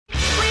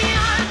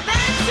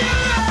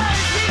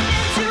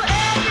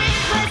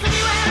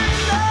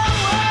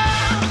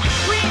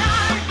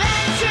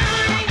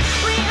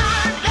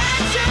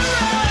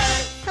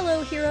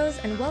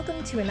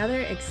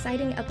another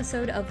exciting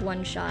episode of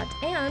One Shot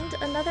and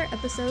another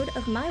episode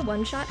of my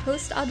One Shot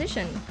host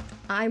audition.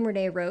 I'm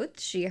Renee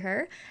Rhodes, she,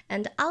 her,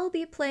 and I'll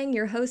be playing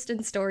your host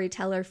and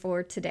storyteller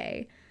for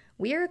today.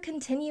 We're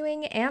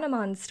continuing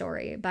Animon's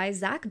story by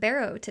Zach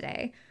Barrow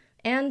today,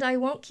 and I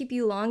won't keep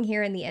you long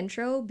here in the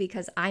intro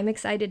because I'm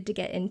excited to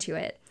get into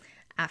it.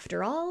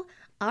 After all,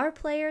 our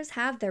players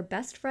have their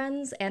best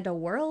friends and a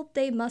world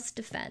they must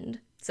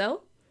defend.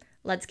 So,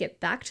 let's get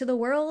back to the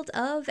world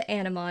of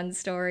Animon's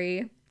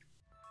story.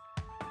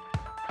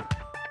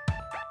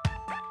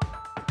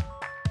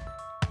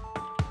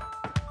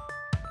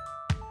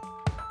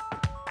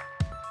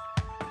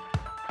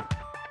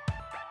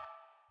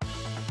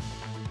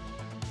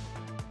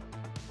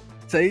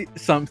 Say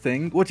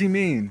something. What do you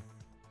mean?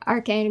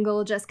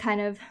 Archangel just kind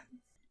of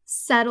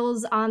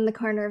settles on the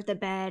corner of the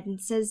bed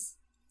and says,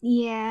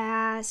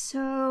 "Yeah,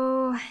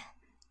 so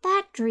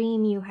that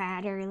dream you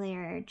had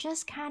earlier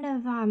just kind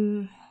of, I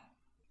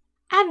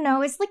don't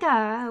know, it's like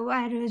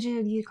what would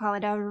you call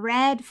it, a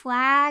red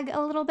flag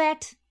a little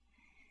bit?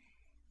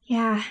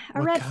 Yeah,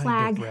 a red flag. What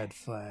kind of red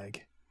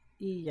flag?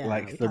 Yeah,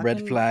 Like the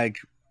red flag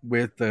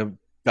with the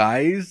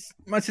guys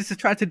my sister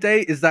tried to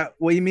date? Is that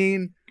what you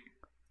mean?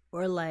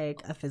 Or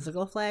like a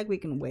physical flag we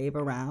can wave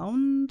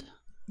around?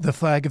 The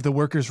flag of the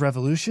workers'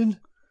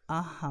 revolution?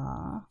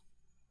 Uh-huh.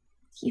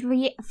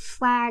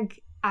 Flag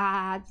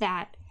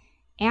that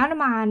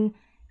Animon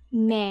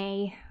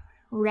may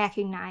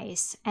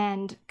recognize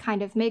and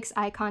kind of makes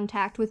eye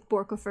contact with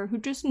Borkofer, who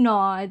just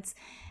nods,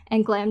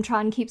 and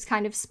Glamtron keeps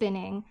kind of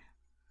spinning.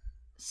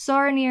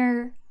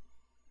 Soranir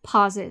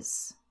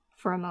pauses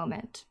for a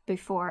moment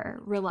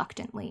before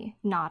reluctantly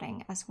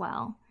nodding as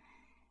well.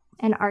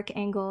 And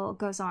Archangel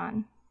goes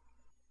on.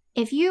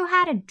 If you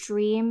had a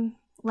dream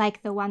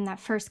like the one that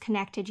first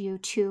connected you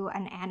to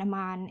an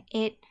Animon,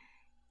 it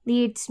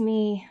leads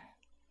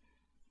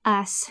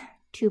us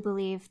to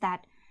believe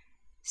that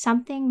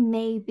something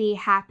may be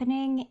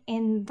happening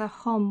in the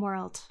home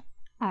world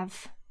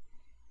of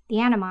the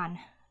Animon,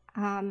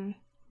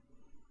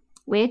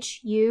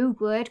 which you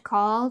would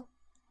call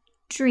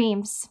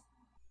dreams.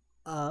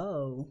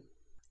 Oh.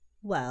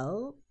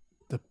 Well.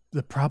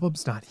 The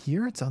problem's not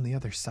here, it's on the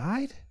other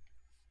side?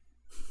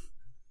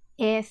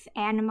 If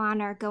Animon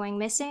are going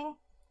missing,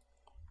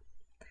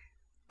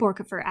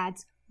 Borkofer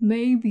adds,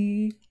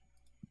 maybe.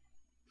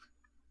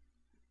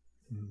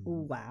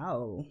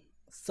 Wow.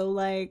 So,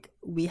 like,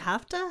 we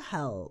have to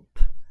help.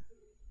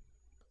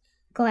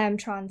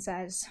 Glamtron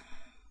says,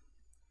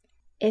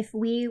 if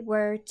we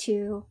were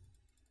to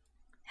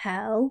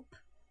help,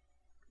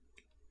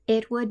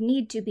 it would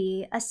need to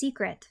be a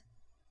secret.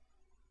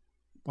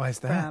 Why is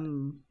that?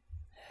 From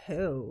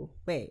who?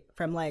 Wait,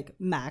 from like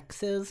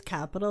Max's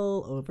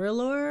capital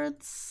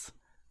overlords?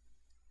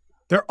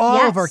 They're all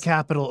Yes. of our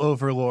capital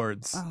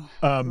overlords.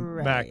 Oh,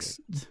 Max,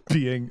 right.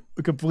 being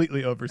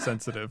completely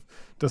oversensitive,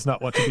 does not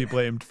want to be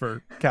blamed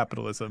for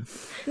capitalism.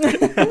 Just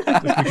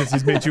because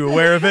he's made you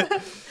aware of it.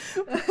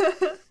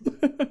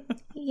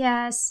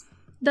 Yes,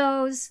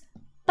 those,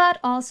 but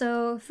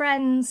also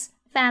friends,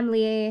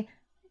 family.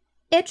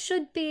 It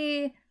should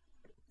be...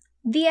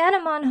 The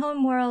Animon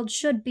homeworld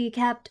should be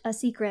kept a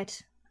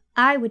secret.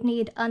 I would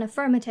need an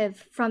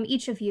affirmative from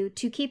each of you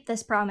to keep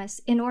this promise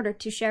in order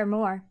to share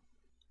more.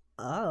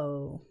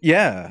 Oh.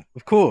 Yeah,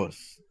 of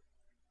course.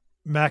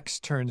 Max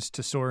turns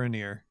to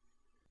Soranir.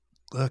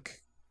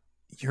 Look,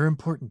 you're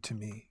important to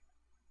me.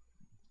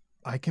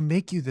 I can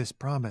make you this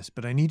promise,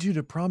 but I need you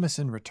to promise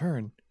in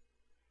return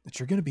that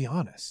you're going to be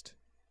honest.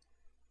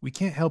 We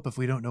can't help if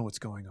we don't know what's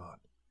going on.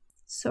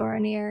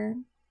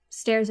 Soranir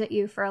stares at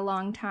you for a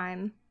long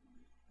time,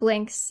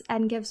 blinks,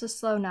 and gives a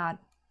slow nod.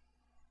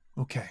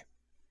 Okay.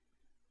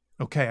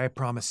 Okay, I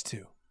promise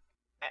to.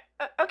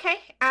 Okay.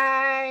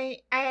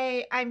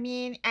 I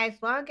mean,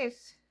 as long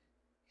as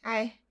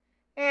I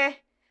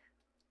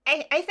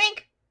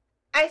think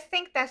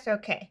that's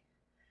okay.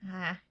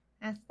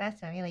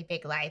 That's a really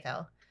big lie,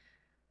 though.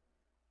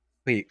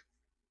 Wait,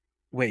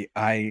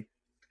 and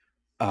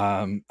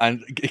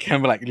it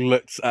kind of like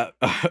looks at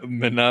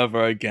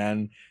Minerva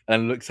again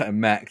and looks at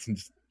Max and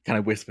just kind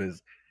of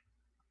whispers,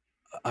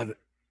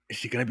 is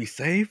she gonna be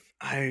safe?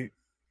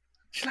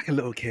 She's like a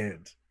little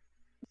kid.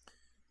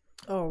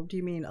 Oh, do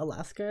you mean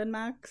Alaska and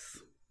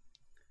Max?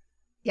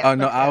 Yeah. Oh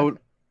no,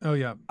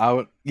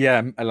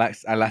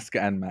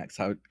 Alaska and Max.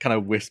 I would kind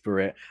of whisper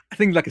it. I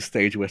think like a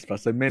stage whisper,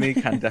 so Minnie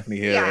can definitely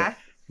hear it.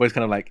 But it's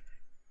kind of like,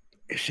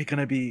 is she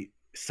gonna be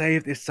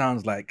saved? This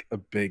sounds like a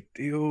big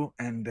deal,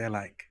 and they're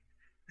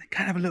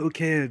kind of a little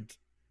kid.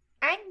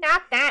 I'm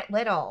not that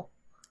little.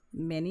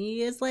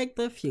 Minnie is like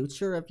the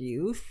future of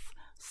youth,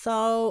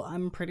 so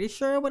I'm pretty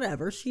sure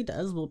whatever she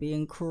does will be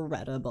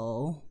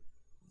incredible.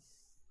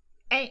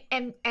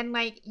 And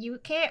like, you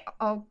can't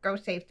all go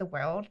save the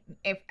world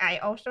if I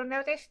also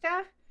know this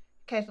stuff,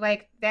 because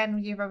like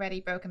then you've already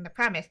broken the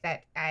promise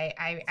that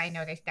I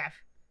know this stuff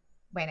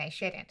when I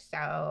shouldn't. So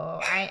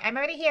I'm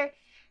already here.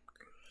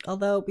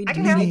 Although we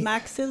do need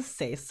Max's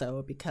say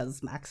so,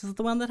 because Max is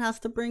the one that has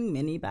to bring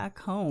Minnie back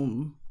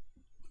home.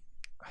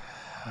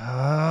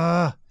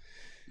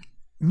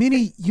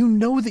 Minnie, you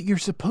know that you're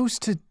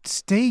supposed to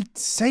stay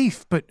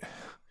safe, but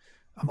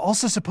I'm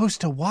also supposed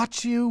to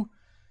watch you.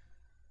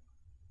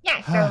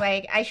 Yeah, so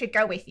like I should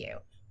go with you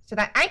so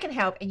that I can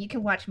help and you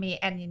can watch me,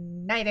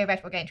 and neither of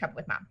us will get in trouble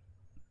with Mom.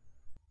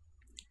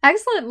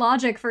 Excellent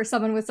logic for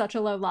someone with such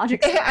a low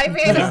logic. I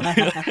mean,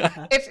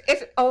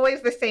 it's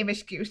always the same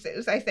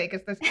excuses. I think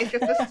it's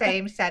just the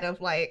same set of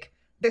like.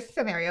 This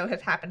scenario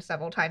has happened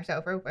several times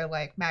over, where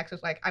like Max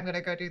is like, "I'm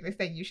gonna go do this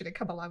thing. You shouldn't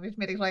come along with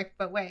me." He's like,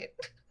 "But wait."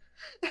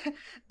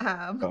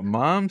 But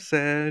Mom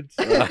said.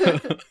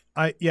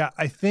 I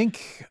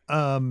think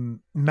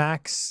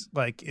Max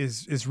like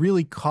is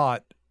really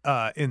caught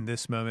in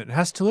this moment.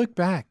 Has to look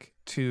back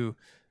to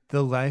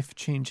the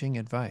life-changing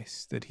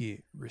advice that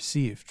he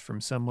received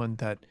from someone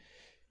that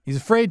he's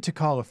afraid to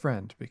call a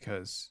friend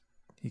because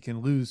he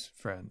can lose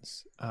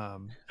friends.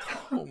 Oh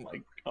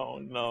my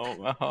god, no,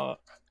 my heart.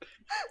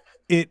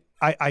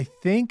 I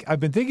think I've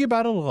been thinking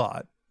about it a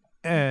lot,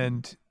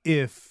 and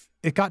if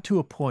it got to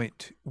a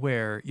point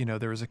where, you know,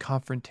 there was a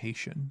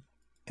confrontation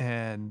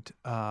and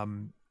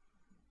that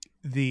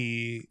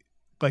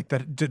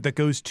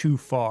goes too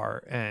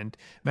far and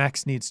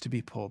Max needs to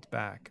be pulled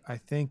back, I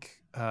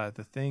think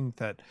the thing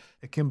that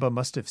Akimba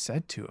must have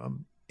said to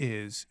him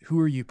is, who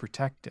are you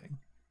protecting?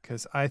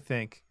 Because I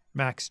think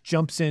Max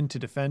jumps in to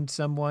defend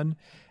someone,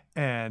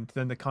 and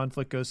then the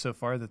conflict goes so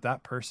far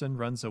that person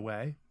runs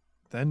away.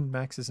 Then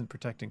Max isn't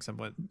protecting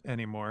someone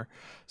anymore.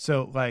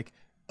 So, like,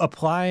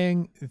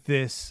 applying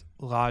this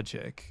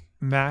logic,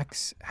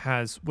 Max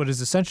has what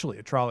is essentially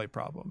a trolley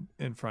problem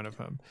in front of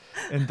him.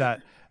 And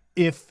that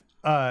if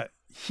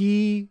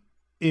he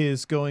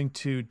is going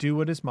to do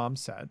what his mom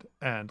said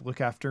and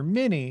look after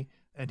Minnie,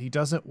 and he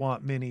doesn't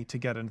want Minnie to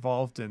get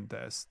involved in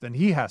this, then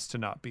he has to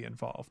not be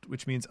involved,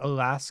 which means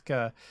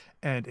Alaska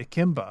and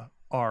Akimba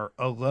are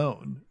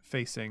alone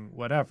facing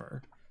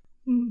whatever.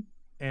 Mm.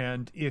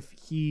 And if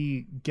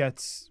he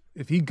goes,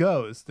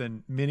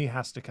 then Minnie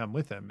has to come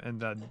with him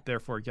and then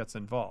therefore gets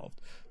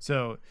involved.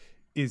 So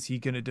is he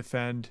going to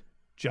defend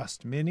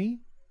just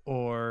Minnie,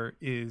 or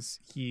is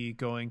he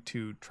going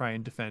to try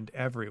and defend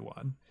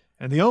everyone?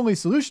 And the only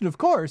solution, of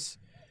course,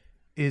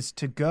 is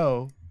to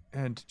go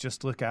and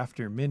just look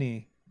after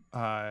Minnie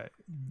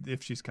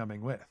if she's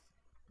coming with.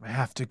 I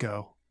have to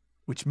go,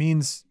 which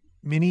means,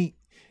 Minnie,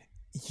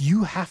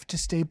 you have to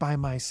stay by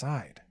my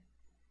side.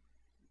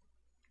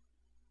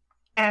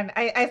 And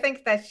I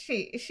think that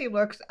she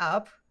looks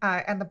up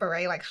and the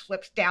beret like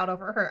slips down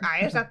over her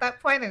eyes at that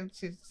point, and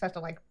she says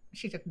to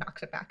she just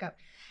knocks it back up.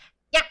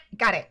 Yeah,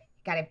 got it.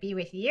 Got to be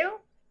with you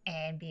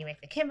and be with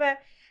Akimba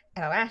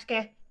and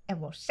Alaska, and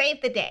we'll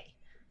save the day.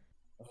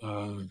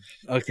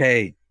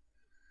 Okay.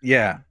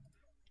 Yeah.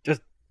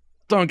 Just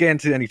don't get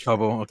into any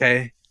trouble,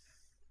 okay?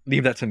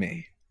 Leave that to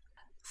me.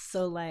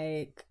 So,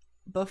 like,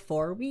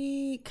 before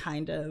we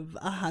kind of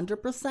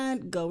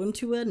 100% go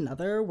into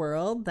another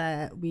world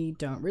that we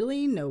don't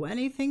really know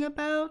anything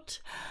about,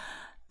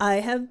 I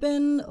have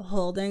been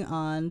holding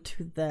on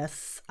to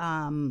this,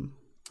 they're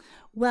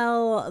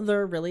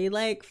really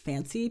like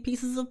fancy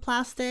pieces of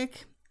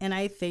plastic, and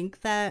I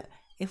think that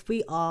if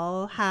we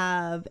all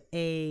have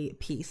a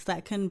piece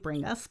that can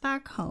bring us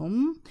back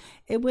home,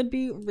 it would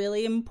be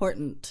really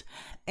important.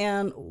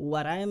 And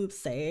what I'm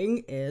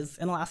saying is,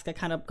 and Alaska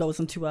kind of goes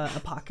into a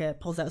pocket,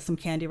 pulls out some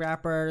candy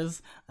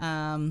wrappers,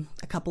 a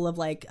couple of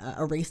like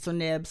eraser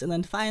nibs, and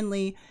then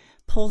finally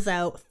pulls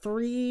out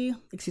four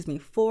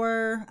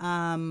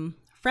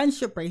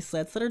friendship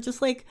bracelets that are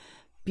just like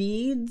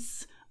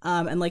beads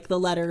and like the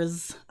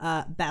letters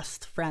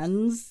best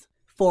friends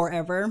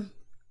forever.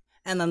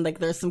 And then like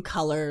there's some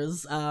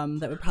colors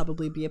that would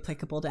probably be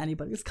applicable to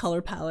anybody's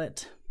color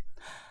palette.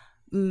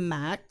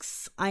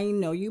 Max, I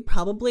know you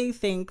probably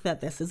think that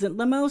this isn't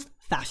the most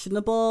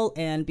fashionable,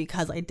 and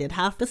because I did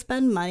have to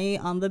spend money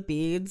on the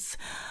beads,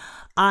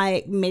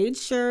 I made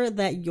sure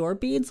that your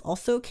beads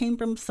also came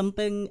from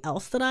something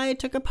else that I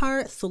took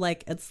apart, so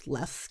like it's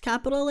less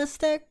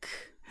capitalistic.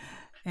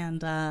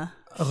 And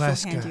Alaska,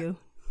 she'll hand you.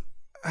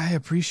 I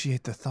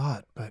appreciate the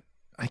thought, but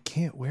I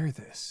can't wear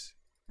this.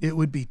 It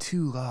would be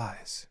 2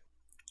 lies.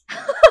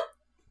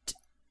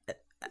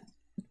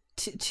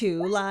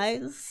 2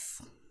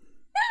 lies?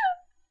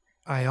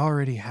 I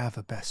already have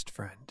a best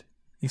friend,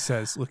 he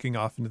says, looking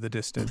off into the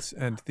distance,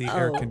 and the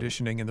air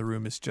conditioning in the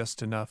room is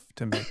just enough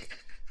to make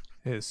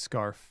his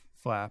scarf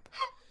flap.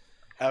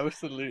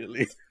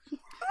 Absolutely.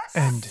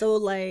 And so,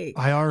 like,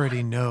 I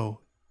already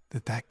know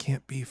that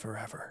can't be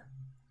forever.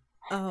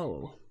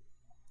 Oh.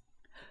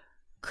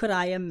 Could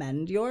I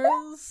amend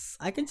yours?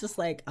 I could just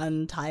like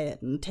untie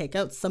it and take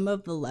out some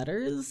of the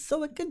letters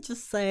so it could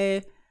just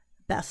say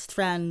best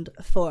friend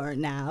for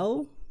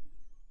now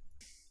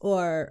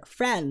or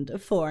friend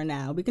for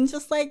now. We can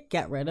just like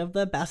get rid of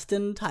the best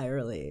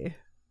entirely.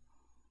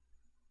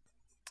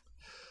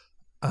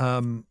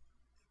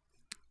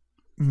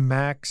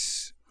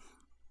 Max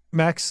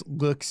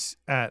looks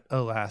at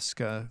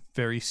Alaska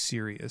very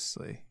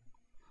seriously.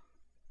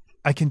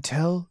 I can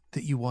tell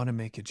that you want to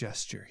make a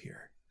gesture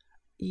here.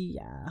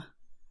 Yeah.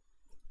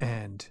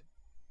 And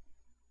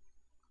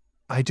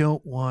I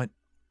don't want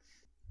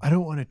I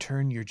don't want to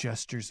turn your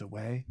gestures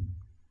away,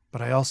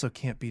 but I also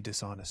can't be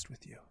dishonest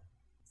with you.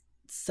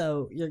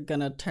 So you're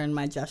gonna turn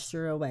my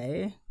gesture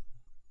away?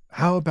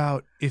 How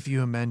about if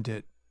you amend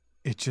it,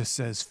 it just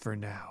says for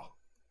now?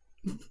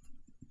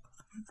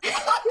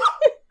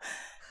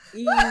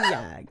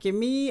 Yeah, give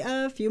me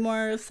a few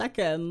more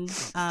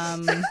seconds.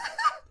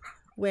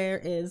 Where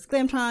is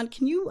Glamtron?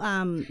 Can you,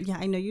 yeah,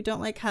 I know you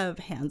don't like have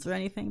hands or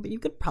anything, but you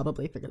could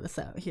probably figure this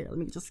out. Here, let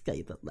me just get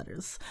you the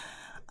letters.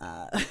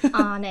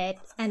 On it,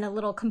 and a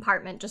little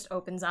compartment just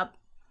opens up.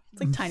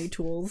 It's like tiny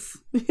tools.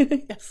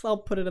 Yes, I'll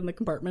put it in the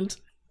compartment.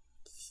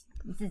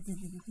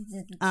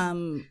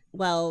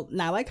 Well,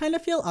 now I kind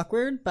of feel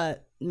awkward,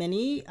 but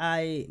Minnie,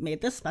 I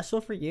made this special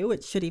for you.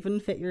 It should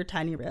even fit your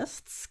tiny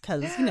wrists,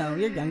 because, you know,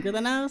 you're younger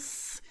than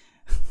us.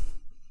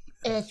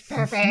 It's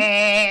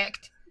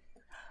perfect.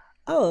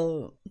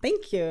 Oh,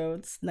 thank you.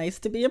 It's nice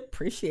to be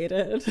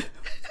appreciated.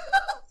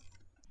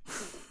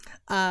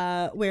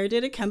 Where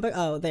did Ikemba?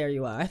 Oh, there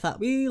you are. I thought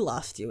we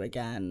lost you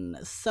again.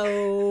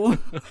 So,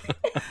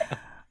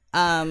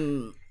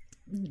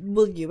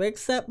 will you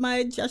accept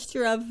my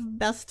gesture of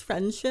best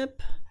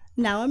friendship?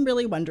 Now I'm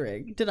really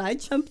wondering, did I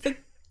jump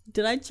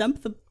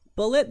the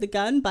bullet, the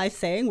gun, by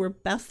saying we're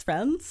best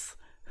friends?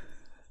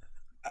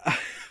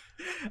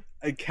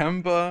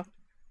 Ikemba,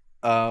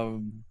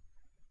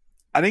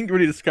 I didn't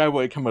really describe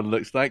what Ikemba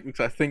looks like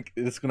because I think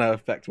it's going to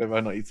affect whether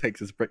or not he takes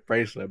his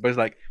bracelet. But it's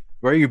like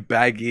very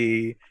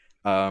baggy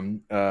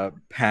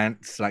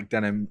pants, like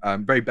denim,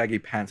 very baggy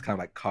pants, kind of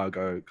like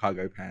cargo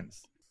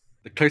pants.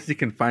 The closest you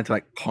can find to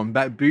like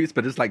combat boots,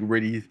 but it's like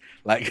really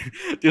like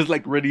just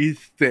like really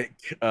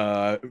thick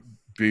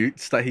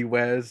boots that he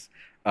wears.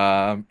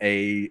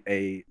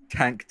 A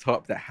tank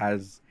top that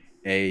has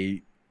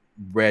a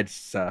red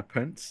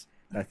serpent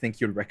that I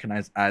think you'd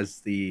recognize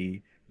as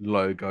the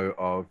logo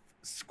of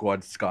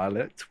Squad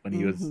Scarlet when he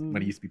used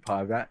to be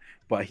part of that,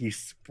 but he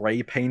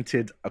spray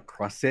painted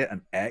across it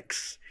an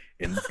X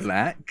in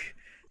black.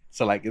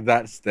 So like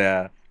that's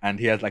there, and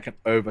he has like an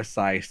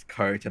oversized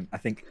coat, and I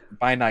think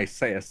by now he's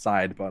set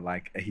aside, but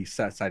like he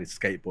set aside his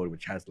skateboard,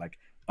 which has like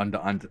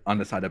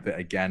underside of it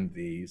again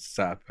the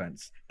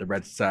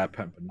red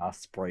serpent, but now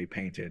spray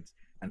painted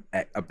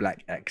a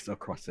black X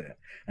across it.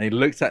 And he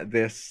looks at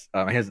this.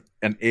 He has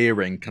an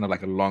earring, kind of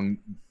like a long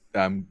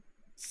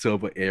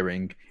silver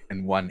earring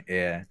in one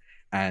ear,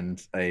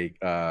 and a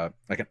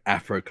like an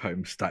afro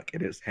comb stuck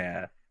in his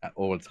hair at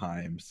all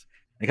times.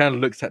 He kind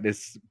of looks at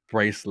this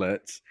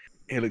bracelet.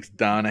 He looks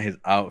down at his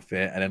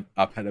outfit and then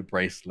up at the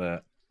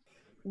bracelet.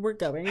 We're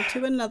going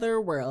to another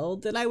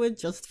world, and I would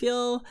just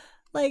feel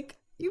like,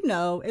 you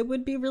know, it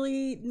would be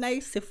really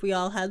nice if we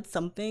all had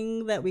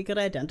something that we could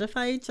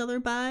identify each other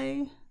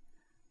by.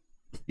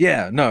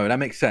 Yeah, no, that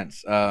makes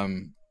sense.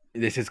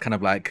 This is kind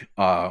of like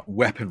our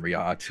weaponry,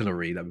 our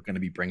artillery that we're going to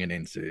be bringing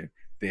into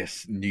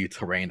this new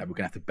terrain that we're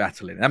going to have to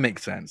battle in. That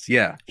makes sense.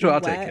 Yeah, sure,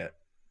 I'll take it.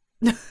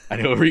 And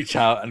he'll reach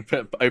out and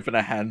open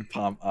a hand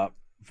palm up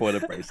for the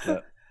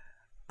bracelet.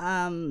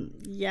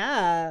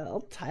 Yeah,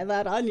 I'll tie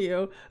that on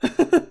you.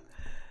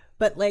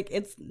 But like,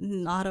 it's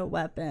not a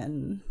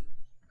weapon.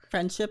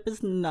 Friendship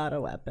is not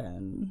a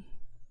weapon.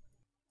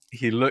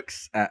 He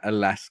looks at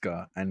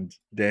Alaska, and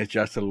there's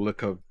just a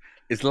look of,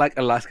 it's like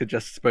Alaska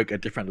just spoke a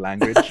different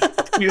language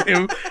to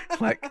him.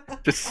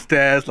 Like, just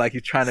stares like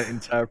he's trying to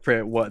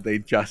interpret what they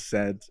just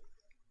said.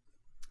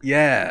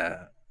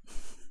 Yeah.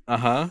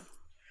 Uh-huh.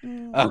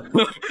 I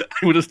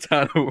will just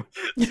turn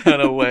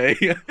away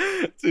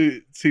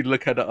to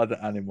look at the other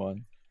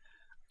Animon.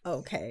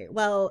 Okay,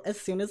 well, as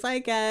soon as I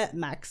get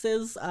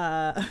Max's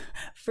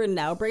for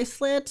now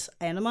bracelet,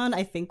 Animon,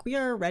 I think we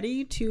are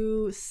ready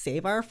to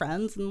save our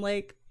friends and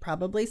like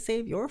probably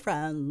save your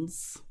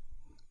friends.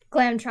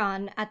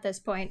 Glamtron, at this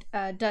point,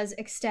 does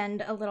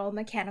extend a little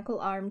mechanical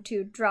arm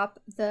to drop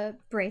the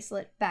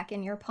bracelet back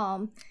in your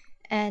palm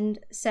and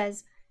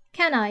says,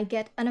 "Can I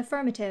get an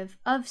affirmative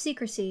of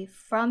secrecy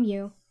from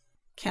you?"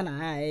 Can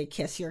I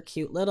kiss your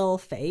cute little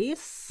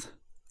face?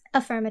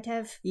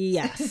 Affirmative.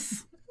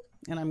 Yes.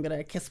 And I'm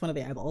gonna kiss one of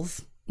the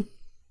eyeballs.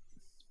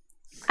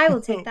 I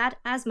will take that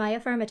as my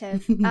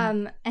affirmative.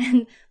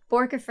 And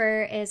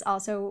Borkifer is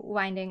also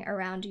winding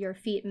around your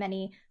feet,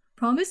 Minnie.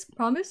 Promise,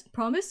 promise,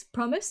 promise,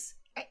 promise.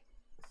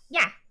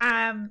 Yeah,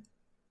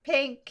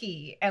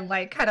 Pinky, and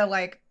like kind of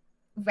like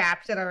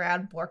wraps it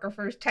around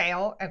Borkifer's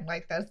tail and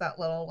like does that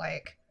little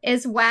like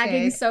is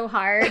wagging shake. So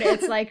hard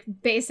it's like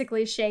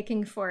basically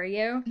shaking for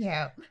you.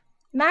 Yeah.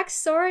 Max,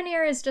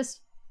 Soranir is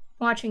just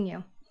watching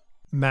you.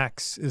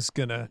 Max is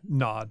gonna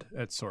nod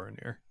at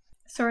Soranir.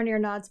 Soranir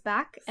nods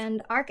back,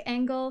 and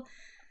Archangel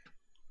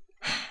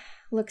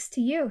looks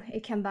to you,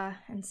 Ikemba,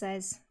 and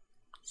says,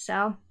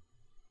 "So,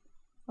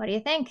 what do you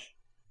think?"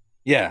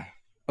 Yeah,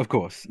 of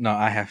course. No,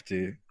 I have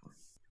to.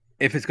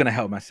 If it's gonna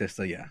help my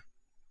sister, yeah.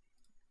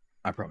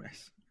 I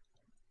promise.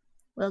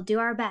 We'll do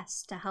our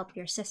best to help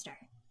your sister.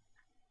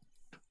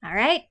 All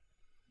right,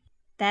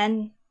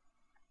 then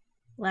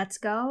let's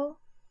go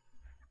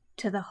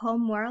to the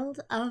homeworld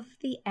of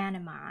the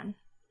Animon.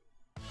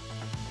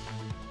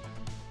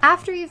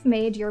 After you've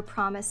made your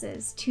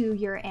promises to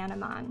your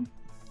Animon,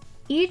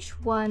 Each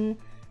one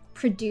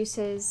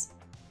produces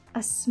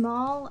a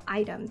small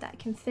item that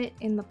can fit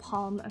in the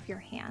palm of your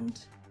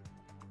hand.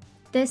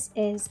 This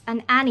is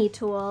an Annie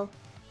tool,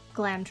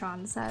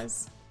 Glamtron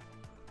says.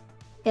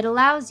 It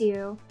allows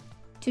you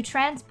to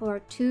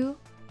transport to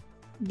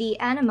the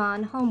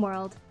Animon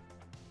homeworld.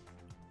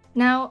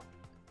 Now,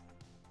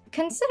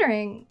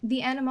 considering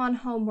the Animon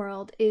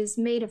homeworld is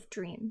made of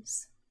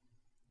dreams,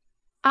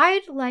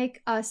 I'd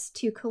like us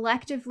to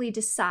collectively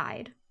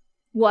decide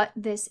what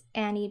this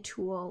Annie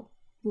tool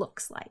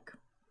looks like.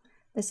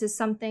 This is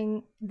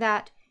something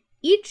that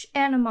each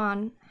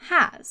Animon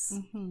has,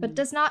 but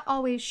does not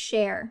always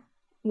share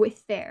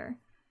with their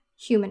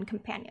human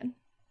companion.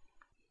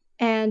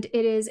 And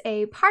it is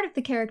a part of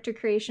the character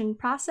creation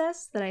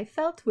process that I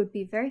felt would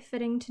be very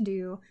fitting to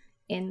do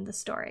in the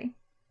story.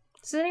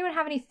 Does anyone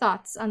have any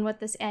thoughts on what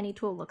this Annie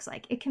tool looks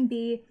like? It can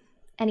be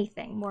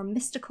anything, more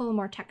mystical,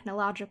 more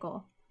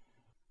technological.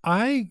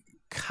 I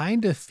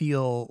kind of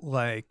feel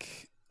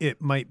like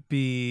it might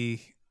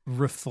be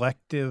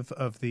reflective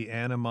of the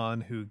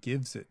Animon who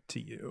gives it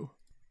to you.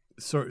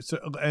 So,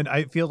 and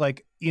I feel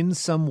like in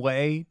some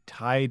way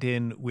tied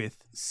in with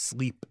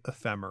sleep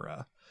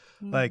ephemera.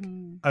 Like,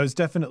 I was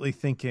definitely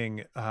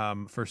thinking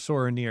for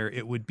Soranir,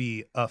 it would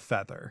be a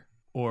feather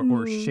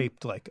or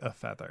shaped like a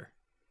feather.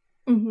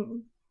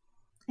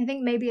 I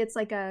think maybe it's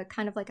like a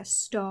kind of like a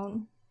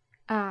stone,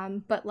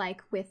 but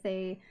like with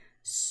a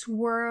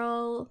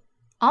swirl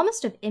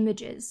almost of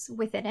images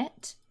within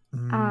it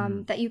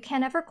that you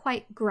can never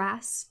quite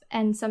grasp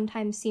and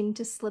sometimes seem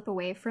to slip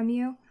away from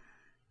you,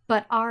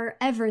 but are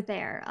ever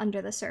there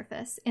under the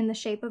surface in the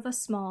shape of a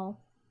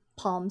small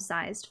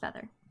palm-sized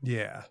feather.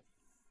 Yeah.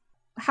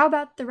 How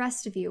about the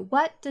rest of you?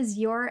 What does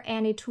your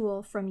Annie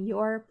tool from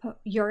your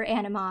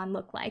Animon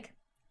look like?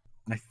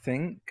 I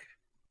think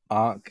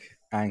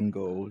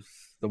Archangle's,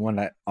 the one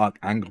that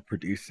Archangle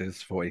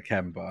produces for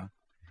Ikemba,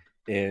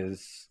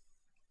 is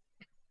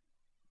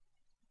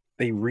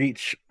they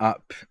reach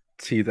up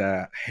to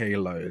their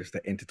halos,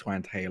 the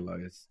intertwined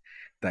halos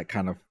that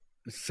kind of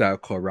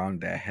circle around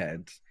their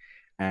heads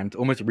and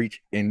almost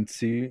reach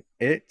into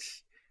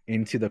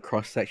the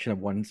cross section of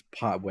one's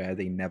part where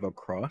they never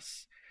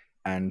cross,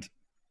 and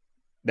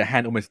the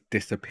hand almost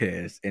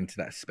disappears into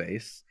that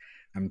space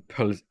and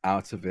pulls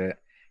out of it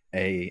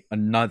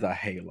another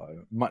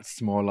halo, much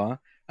smaller.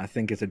 I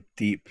think it's a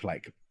deep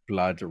like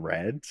blood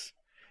red,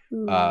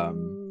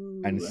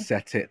 and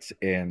set it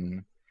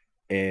in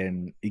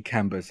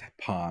Ikemba's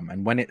palm.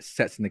 And when it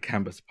sets in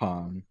Ikemba's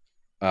palm,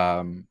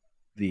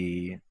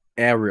 the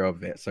area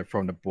of it, so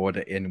from the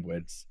border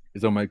inwards,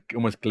 is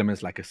almost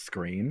glimmers like a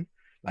screen,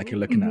 like you're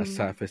looking at a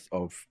surface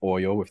of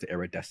oil with the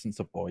iridescence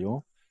of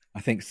oil. I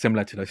think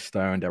similar to the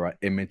stone, there are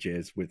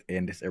images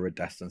within this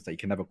iridescence that you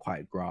can never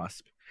quite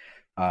grasp.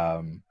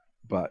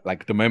 But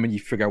like the moment you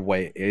figure out what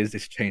it is,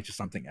 it's changed to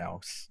something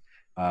else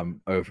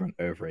over and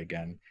over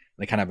again.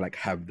 They kind of like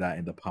have that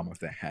in the palm of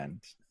their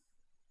hand.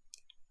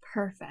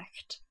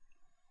 Perfect.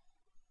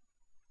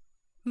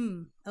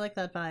 I like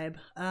that vibe.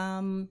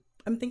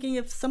 I'm thinking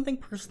of something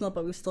personal,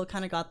 but we've still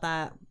kind of got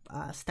that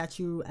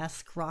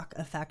statue-esque rock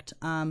effect.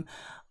 I'm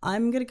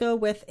gonna go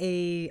with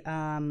I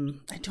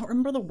don't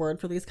remember the word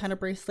for these kind of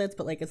bracelets,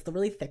 but like it's the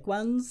really thick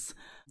ones,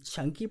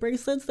 chunky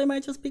bracelets they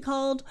might just be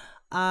called.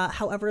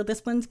 However,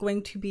 this one's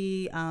going to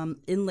be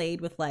inlaid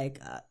with like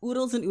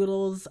oodles and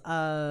oodles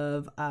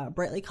of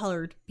brightly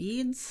colored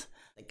beads.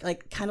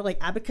 Like kind of like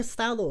abacus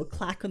style that will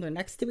clack when they're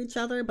next to each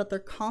other, but they're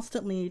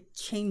constantly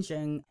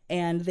changing,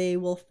 and they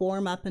will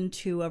form up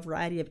into a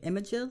variety of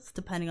images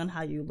depending on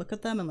how you look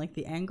at them and like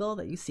the angle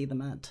that you see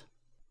them at.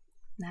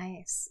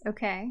 Nice.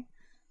 Okay.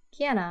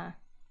 Kiana.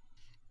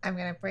 I'm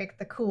gonna break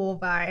the cool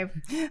vibe.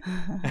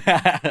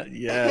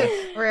 Yeah.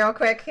 Real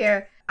quick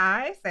here.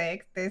 I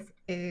think this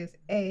is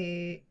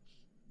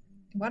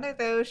one of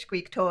those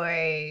squeak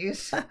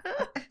toys.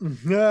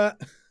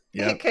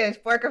 Yeah. Because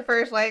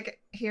Borgerfer's like,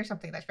 here's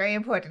something that's very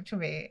important to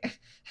me.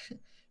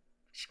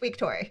 Squeak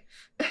toy.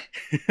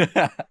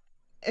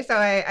 So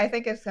I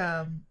think it's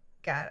God,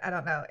 I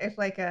don't know. It's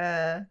like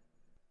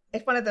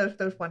it's one of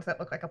those ones that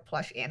look like a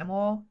plush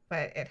animal,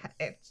 but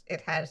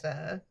it has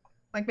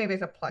like maybe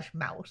it's a plush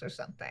mouse or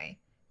something.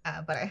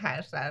 But it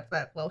has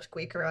that little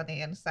squeaker on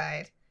the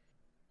inside,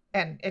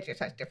 and it just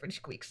has different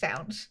squeak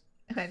sounds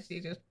as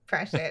you just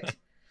press it.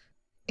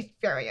 It's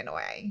very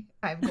annoying,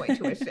 I'm going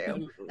to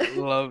assume.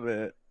 Love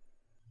it.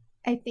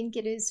 I think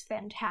it is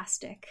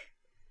fantastic.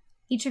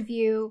 Each of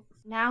you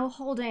now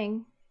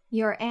holding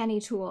your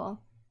Annie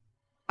tool.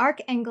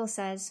 Archangel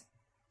says,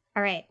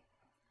 all right,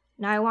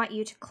 now I want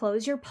you to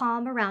close your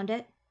palm around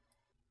it.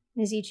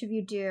 And as each of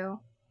you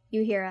do,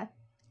 you hear a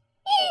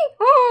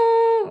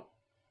ee-haw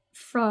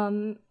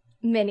from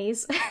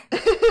Minnie's.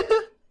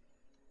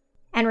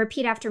 And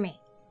repeat after me.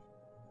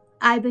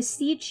 I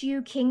beseech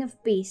you, King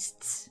of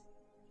Beasts.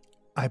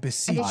 I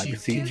beseech you,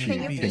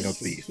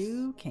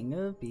 King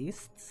of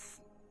Beasts.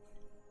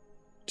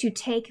 To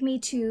take me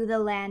to the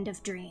land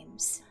of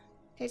dreams.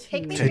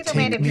 Take me to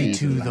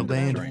the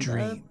land of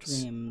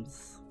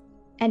dreams.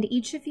 And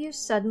each of you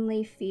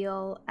suddenly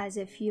feel as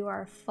if you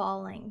are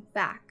falling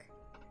back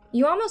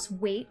You almost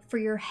wait for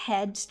your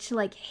head to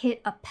like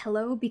hit a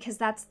pillow because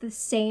that's the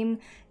same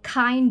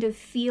kind of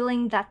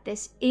feeling that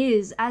this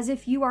is, as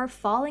if you are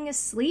falling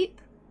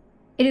asleep.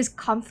 It is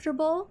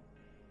comfortable,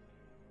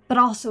 but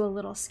also a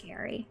little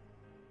scary.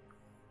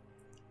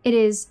 It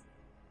is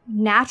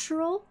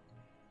natural,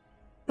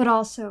 but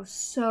also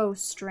so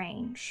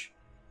strange.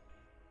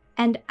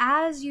 And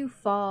as you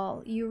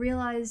fall, you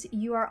realize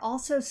you are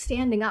also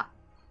standing up.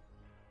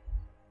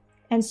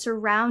 And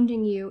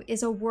surrounding you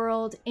is a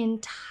world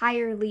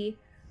entirely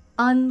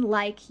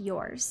unlike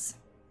yours.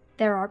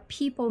 There are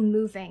people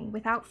moving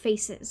without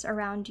faces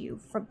around you,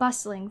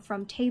 bustling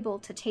from table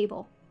to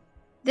table.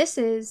 This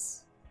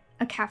is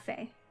a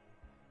cafe.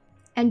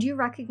 And you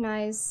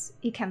recognize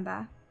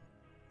Ikemba.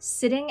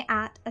 Sitting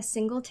at a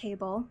single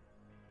table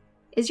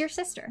is your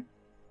sister.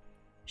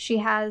 She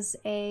has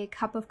a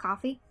cup of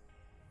coffee,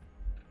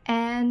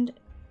 and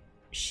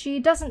she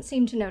doesn't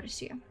seem to notice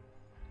you.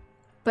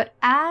 But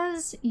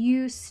as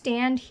you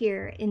stand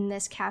here in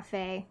this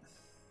cafe,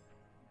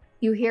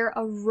 you hear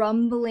a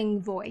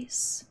rumbling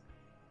voice.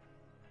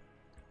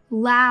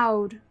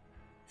 Loud,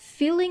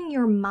 filling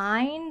your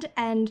mind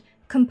and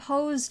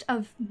composed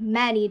of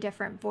many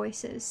different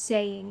voices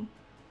saying,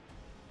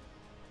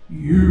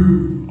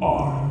 "You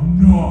are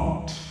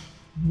not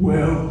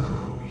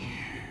welcome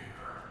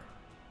here."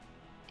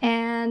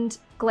 And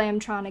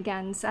Glamtron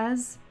again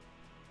says,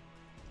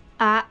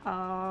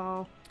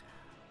 "Uh-oh."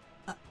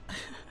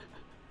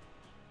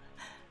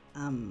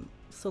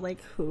 So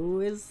like,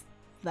 who is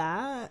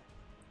that?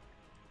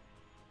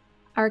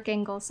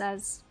 Archangel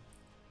says,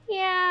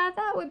 "Yeah,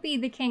 that would be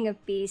the King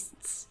of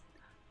Beasts."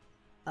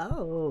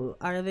 Oh,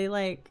 are they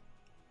like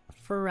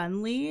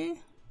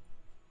friendly?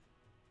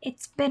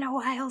 It's been a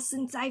while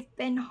since I've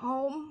been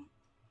home.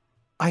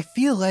 I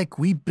feel like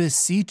we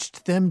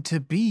beseeched them to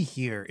be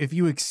here. If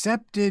you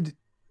accepted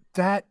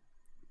that...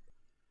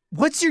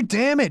 What's your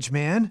damage,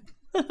 man?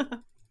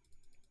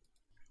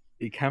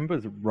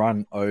 Ikemba's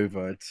run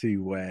over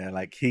to where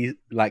he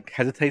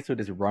hesitates with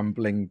his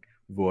rumbling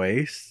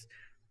voice,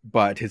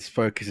 but his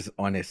focus is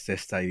on his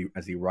sister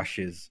as he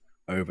rushes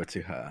over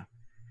to her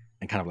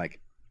and kind of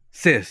like,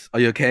 "Sis, are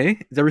you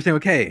okay? Is everything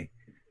okay?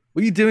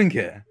 What are you doing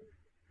here?"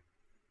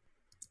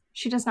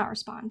 She does not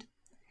respond.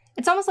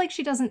 It's almost like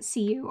she doesn't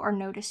see you or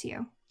notice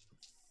you.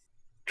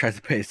 Tries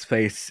to put his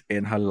face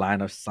in her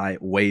line of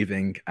sight,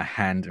 waving a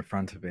hand in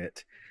front of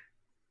it.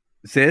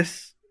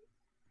 "Sis,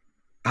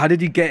 how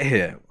did you get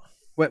here?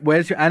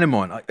 Where's your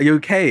Animon? Are you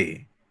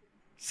okay?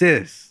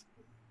 Sis?"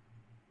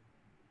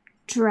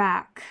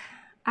 Drac,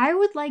 I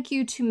would like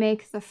you to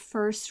make the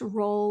first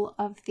roll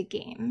of the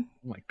game.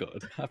 Oh my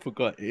god, I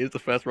forgot. It is the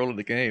first roll of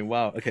the game.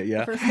 Wow, okay,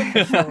 yeah. The first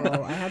official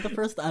roll. I had the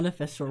first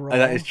unofficial roll.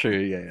 That is true,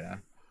 yeah.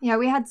 Yeah,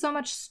 we had so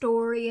much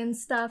story and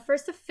stuff.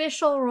 First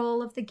official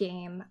roll of the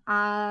game.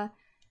 I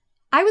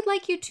would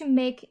like you to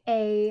make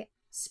a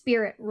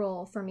spirit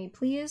roll for me,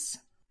 please.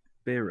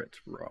 Spirit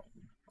roll.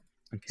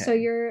 Okay. So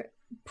your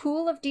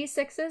pool of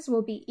d6s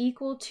will be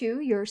equal to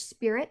your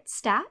spirit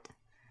stat.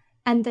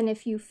 And then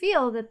if you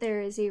feel that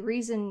there is a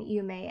reason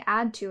you may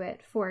add to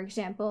it, for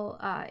example,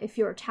 if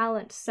your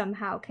talent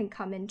somehow can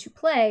come into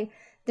play,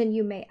 then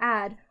you may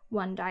add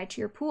 1 die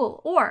to your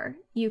pool. Or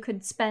you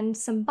could spend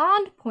some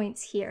bond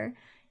points here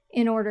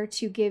in order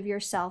to give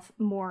yourself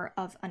more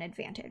of an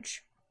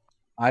advantage.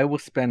 I will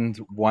spend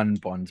 1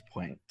 bond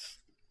point.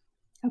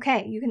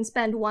 Okay, you can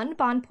spend 1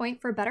 bond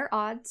point for better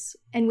odds,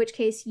 in which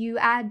case you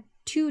add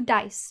 2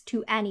 dice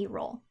to any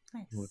roll.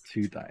 Nice. Or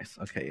 2 dice.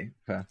 Okay,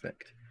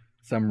 perfect.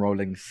 So I'm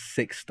rolling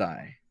 6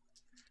 die.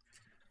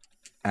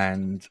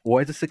 And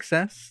what is a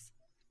success?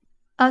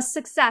 A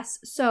success.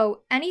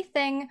 So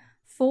anything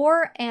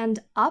 4 and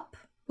up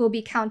will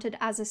be counted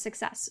as a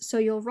success. So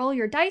you'll roll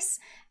your dice,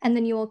 and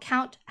then you will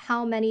count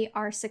how many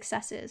are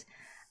successes.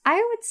 I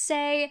would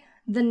say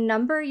the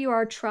number you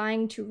are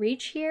trying to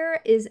reach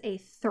here is a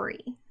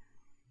 3.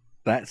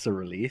 That's a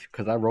relief,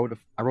 because I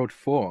rolled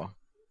 4.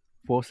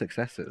 4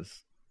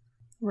 successes.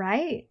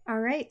 Right. All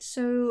right.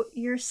 So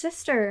your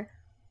sister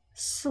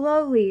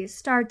slowly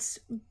starts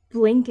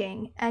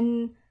blinking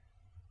and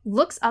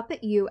looks up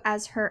at you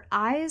as her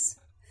eyes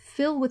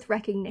fill with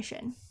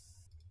recognition.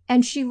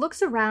 And she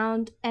looks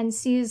around and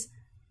sees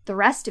the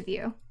rest of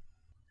you,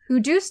 who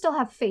do still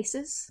have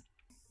faces,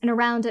 and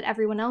around at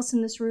everyone else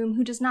in this room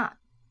who does not.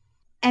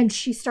 And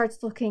she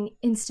starts looking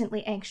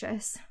instantly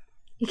anxious.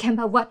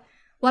 Ikemba,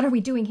 what are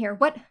we doing here?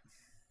 What?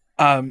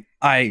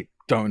 I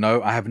don't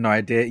know. I have no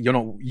idea.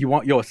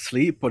 You're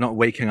asleep but not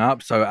waking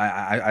up. So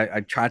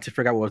I tried to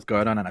figure out what was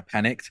going on, and I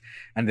panicked.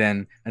 And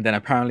then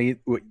apparently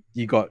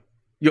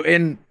you're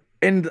in.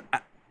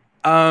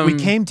 We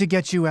came to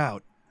get you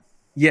out.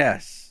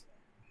 Yes.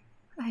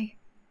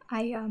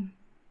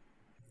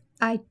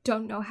 I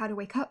don't know how to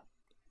wake up.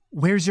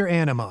 Where's your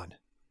Animon?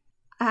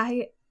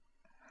 I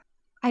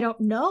don't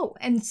know.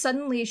 And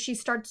suddenly she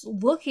starts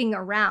looking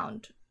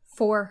around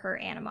for her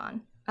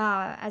Animon,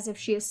 as if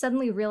she has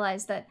suddenly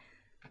realized that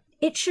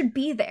it should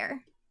be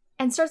there.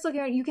 and starts looking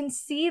around. You can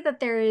see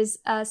that there is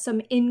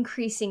some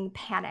increasing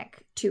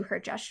panic to her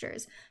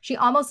gestures. She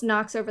almost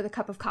knocks over the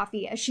cup of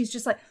coffee as she's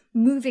just like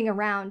moving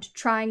around,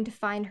 trying to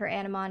find her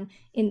Animon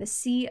in the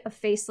sea of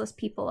faceless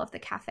people of the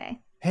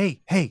cafe.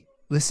 Hey,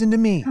 listen to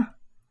me. Huh.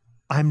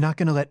 I'm not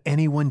going to let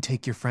anyone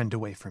take your friend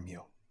away from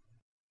you.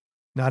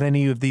 Not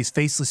any of these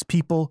faceless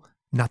people,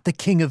 not the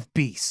King of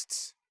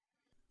Beasts.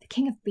 The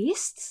King of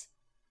Beasts?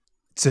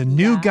 It's a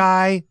new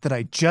guy that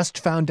I just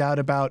found out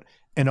about,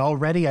 and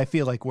already I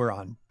feel like we're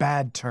on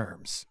bad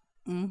terms.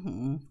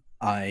 Mm-hmm.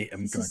 I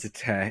am going to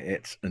tear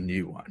it a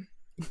new one.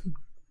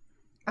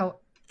 Oh,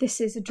 this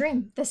is a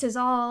dream. This is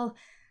all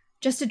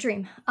just a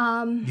dream.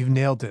 You've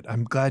nailed it.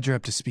 I'm glad you're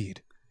up to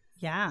speed.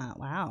 Yeah,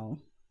 wow.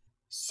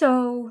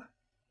 So,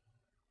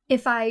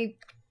 if I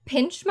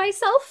pinch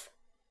myself?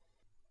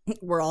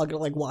 We're all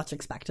gonna watch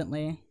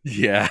expectantly.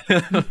 Yeah.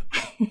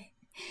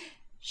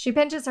 She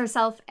pinches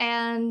herself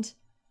and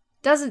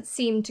doesn't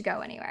seem to go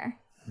anywhere.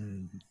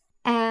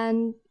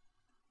 And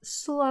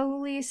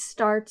slowly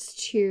starts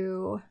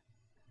to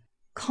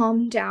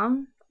calm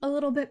down a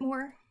little bit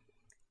more.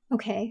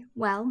 Okay,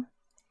 well,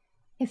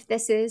 if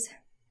this is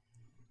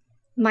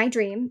my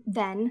dream,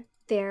 then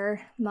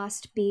there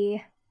must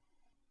be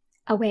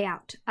a way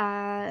out.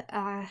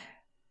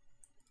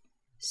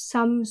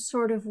 Some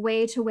sort of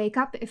way to wake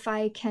up if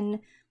I can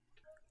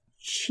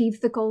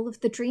achieve the goal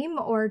of the dream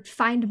or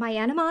find my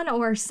Animon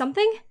or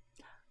something.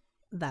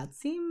 That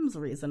seems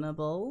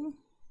reasonable.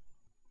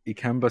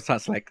 Ikemba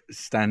starts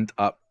stand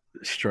up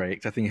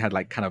straight. I think he had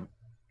kind of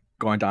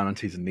going down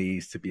onto his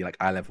knees to be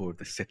eye level with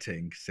the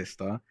sitting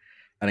sister,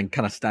 and then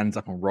kind of stands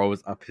up and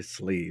rolls up his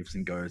sleeves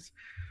and goes,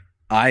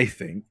 I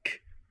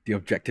think the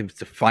objective is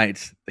to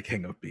fight the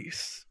King of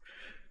Beasts.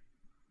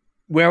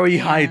 Where are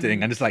you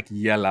hiding? And just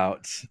yell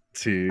out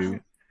to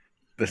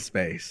the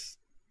space.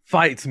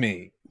 Fight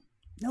me.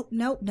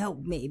 No.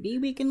 Maybe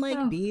we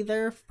can be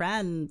their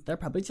friend. They're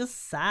probably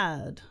just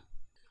sad.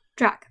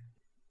 Drac.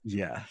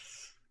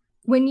 Yes.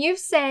 When you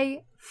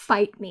say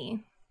fight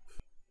me,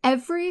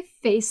 every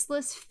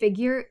faceless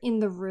figure in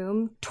the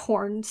room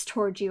turns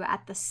towards you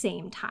at the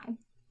same time.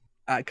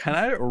 Can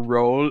I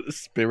roll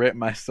spirit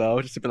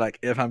myself just to be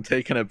if I'm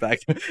taken aback,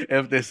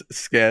 if this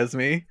scares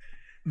me?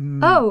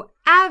 Oh,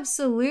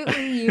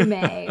 absolutely you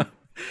may.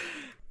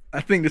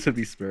 I think this would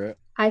be spirit.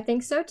 I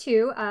think so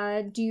too.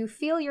 Do you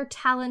feel your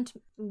talent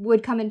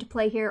would come into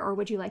play here, or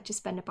would you like to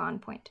spend a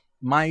bond point?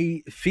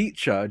 My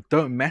feature,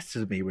 don't mess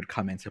with me, would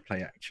come into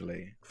play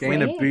actually.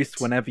 Gain a boost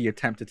whenever you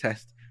attempt to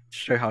test to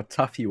show how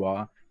tough you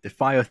are,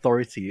 defy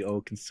authority,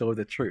 or conceal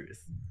the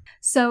truth.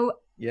 So,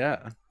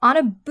 yeah, on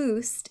a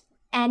boost,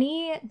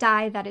 any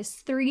die that is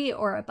 3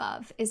 or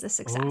above is a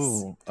success.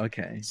 Oh,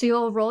 okay. So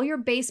you'll roll your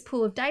base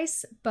pool of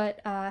dice,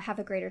 but have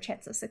a greater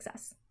chance of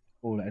success.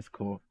 Oh, that's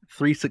cool.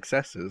 3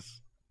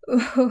 successes.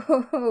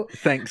 Ooh,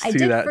 Thanks I to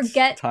did that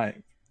forget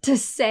time to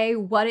say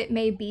what it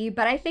may be,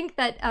 but I think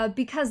that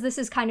because this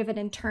is kind of an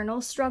internal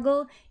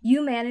struggle,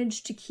 you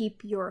manage to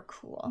keep your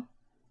cool.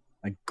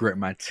 I grit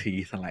my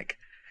teeth and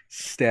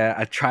stare.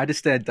 I try to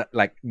stare,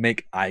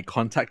 make eye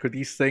contact with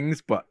these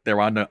things, but there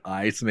are no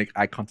eyes to make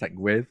eye contact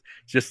with.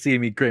 Just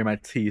seeing me grit my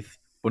teeth,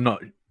 but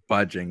not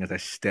budging as I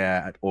stare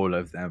at all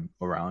of them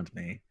around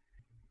me.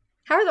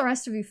 How are the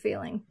rest of you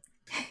feeling?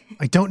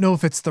 I don't know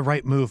if it's the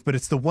right move, but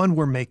it's the one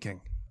we're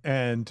making.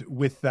 And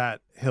with that,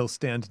 he'll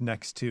stand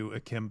next to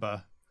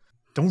Ikemba.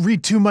 Don't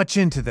read too much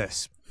into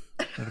this.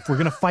 And if we're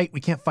going to fight, we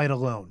can't fight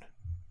alone.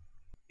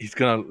 He's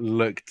going to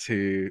look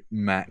to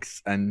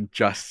Max and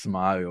just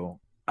smile.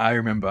 I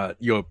remember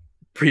you're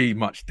pretty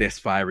much this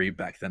fiery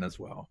back then as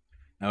well.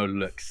 Now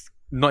looks,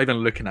 not even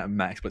looking at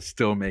Max, but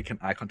still making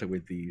eye contact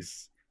with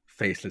these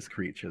faceless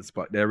creatures.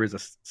 But there is a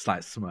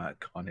slight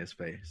smirk on his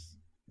face.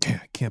 Yeah,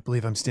 I can't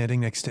believe I'm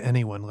standing next to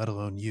anyone, let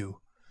alone you.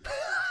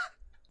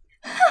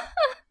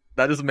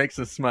 That just makes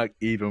him smirk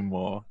even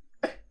more.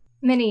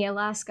 Minnie,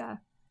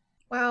 Alaska.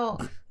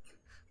 Well,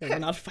 we're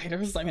not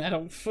fighters. I mean, I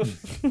don't.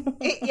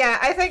 Yeah,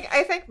 I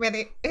think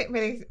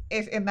Minnie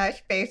is in that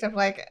space of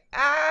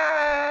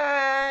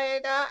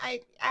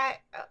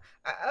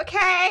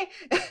okay,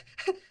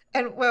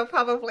 and we'll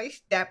probably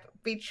step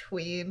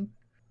between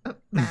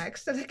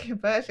Max and the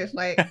converse. Is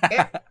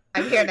yeah,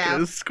 I'm here now.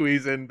 Just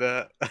squeeze in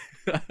there.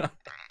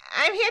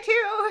 I'm here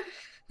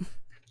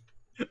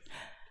too.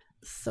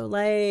 So,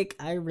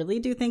 I really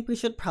do think we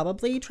should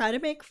probably try to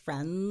make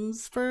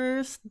friends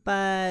first,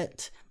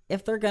 but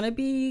if they're gonna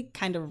be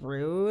kind of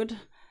rude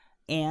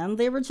and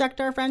they reject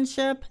our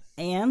friendship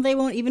and they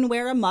won't even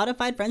wear a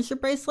modified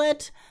friendship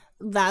bracelet,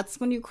 that's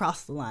when you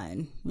cross the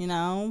line, you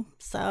know?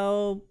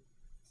 So,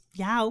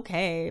 yeah,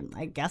 okay,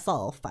 I guess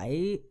I'll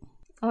fight.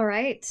 All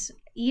right.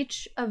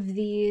 Each of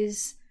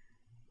these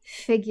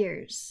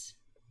figures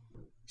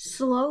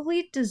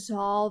slowly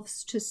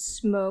dissolves to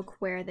smoke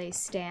where they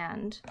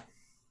stand.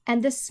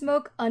 And the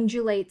smoke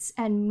undulates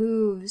and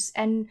moves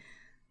and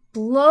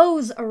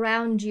blows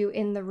around you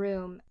in the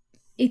room.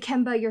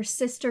 Ikemba, your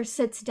sister,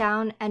 sits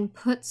down and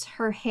puts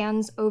her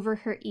hands over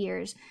her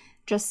ears,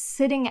 just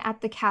sitting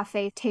at the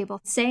cafe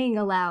table, saying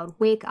aloud,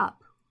 "Wake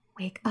up,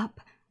 wake up,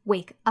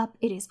 wake up.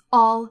 It is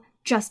all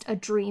just a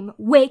dream.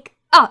 Wake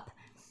up!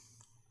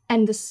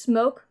 And the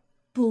smoke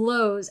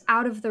blows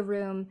out of the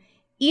room.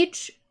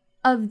 Each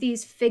of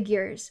these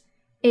figures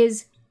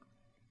is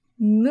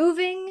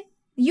moving.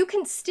 You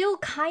can still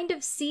kind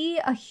of see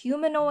a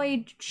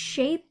humanoid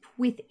shape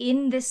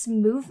within this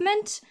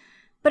movement,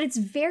 but it's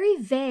very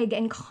vague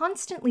and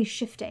constantly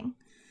shifting.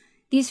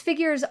 These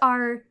figures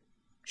are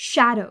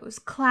shadows,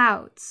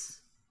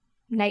 clouds,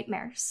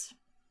 nightmares.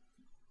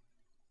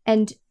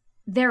 And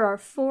there are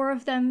 4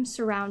 of them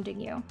surrounding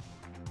you.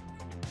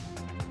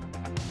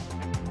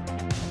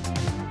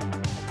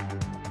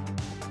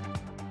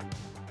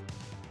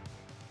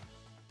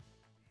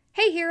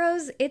 Hey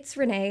heroes, it's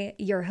Renee,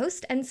 your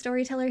host and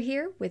storyteller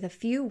here with a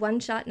few One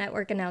Shot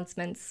Network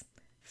announcements.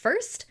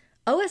 First,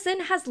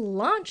 OSN has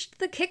launched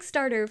the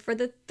Kickstarter for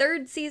the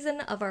 3rd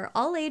season of our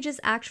all-ages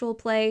actual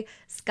play,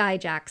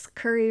 Skyjack's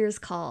Courier's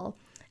Call.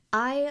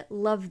 I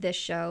love this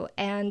show,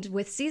 and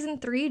with season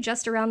 3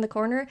 just around the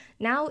corner,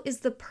 now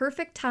is the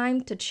perfect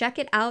time to check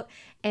it out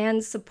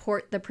and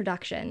support the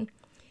production.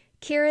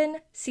 Kieran,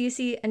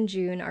 Cece, and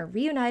June are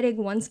reuniting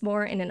once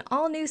more in an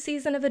all-new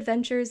season of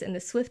adventures in the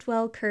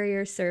Swiftwell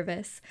Courier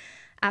Service.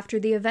 After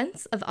the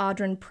events of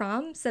Audran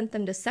Prom sent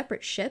them to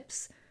separate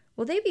ships,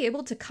 will they be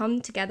able to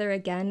come together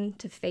again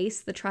to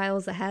face the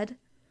trials ahead?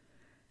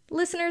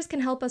 Listeners can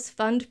help us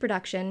fund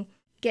production,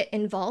 get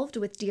involved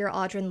with Dear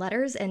Audran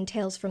letters and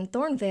Tales from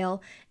Thornvale,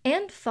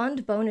 and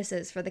fund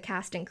bonuses for the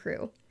cast and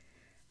crew.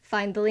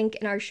 Find the link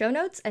in our show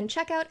notes and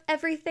check out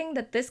everything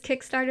that this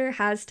Kickstarter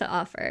has to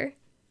offer.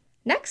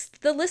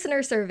 Next, the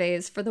listener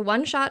surveys for the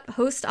one-shot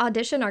host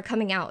audition are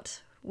coming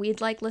out. We'd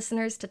like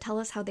listeners to tell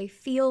us how they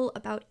feel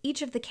about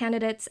each of the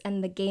candidates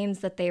and the games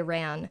that they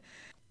ran.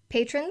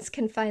 Patrons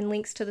can find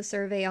links to the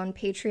survey on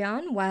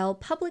Patreon, while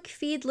public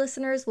feed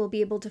listeners will be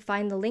able to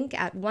find the link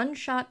at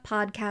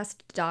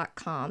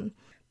oneshotpodcast.com.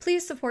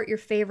 Please support your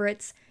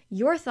favorites.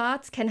 Your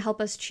thoughts can help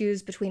us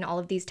choose between all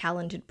of these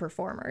talented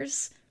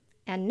performers.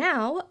 And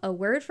now, a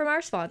word from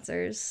our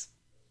sponsors.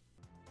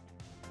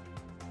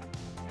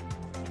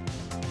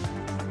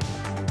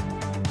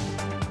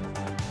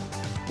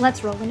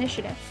 Let's roll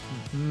initiative.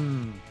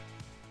 Mm-hmm.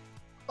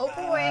 Oh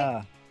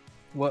boy.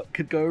 What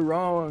could go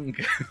wrong?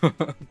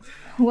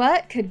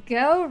 What could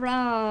go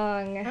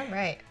wrong?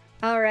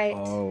 All right.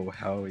 Oh,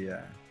 hell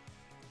yeah.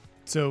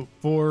 So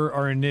for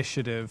our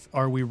initiative,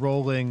 are we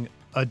rolling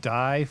a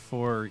die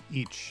for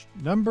each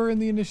number in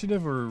the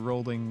initiative, or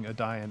rolling a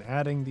die and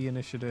adding the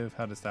initiative?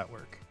 How does that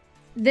work?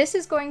 This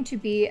is going to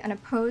be an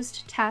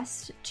opposed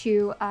test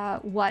to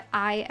what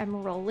I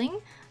am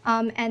rolling.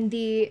 And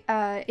the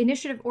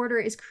initiative order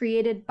is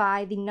created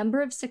by the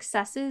number of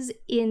successes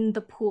in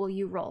the pool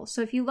you roll.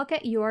 So if you look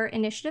at your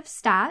initiative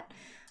stat,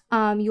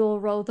 you'll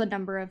roll the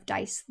number of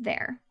dice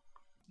there.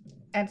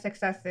 And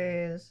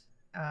successes.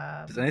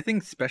 Does anything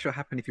special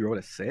happen if you roll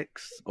a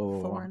 6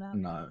 or 4 and up.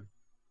 no?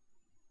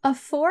 A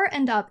 4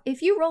 and up.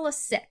 If you roll a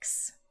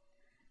 6,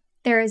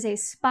 there is a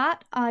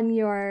spot on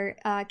your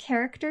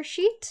character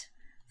sheet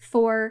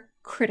for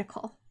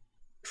critical.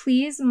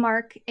 Please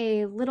mark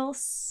a little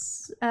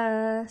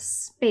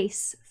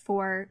space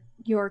for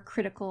your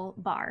critical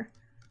bar.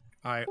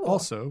 I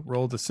also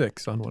rolled a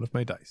 6 on one of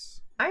my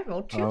dice. I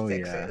rolled 2 Oh,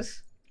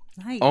 sixes.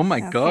 Nice. Oh my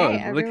Okay, god,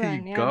 everyone, look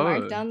at you go.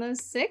 mark down those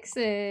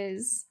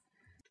 6s.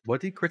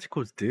 What do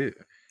criticals do?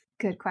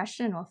 Good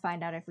question. We'll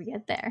find out if we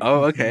get there.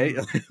 Oh, okay.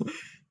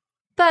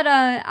 But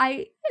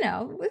I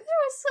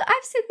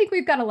think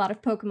we've got a lot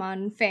of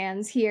Pokemon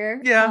fans here.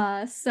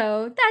 Yeah.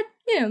 So that,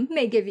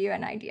 may give you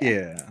an idea.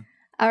 Yeah.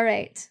 All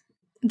right.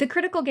 The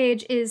critical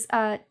gauge is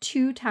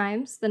 2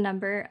 times the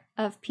number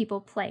of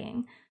people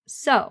playing.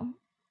 So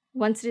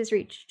once it is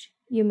reached,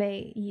 you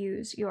may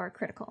use your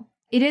critical.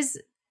 It is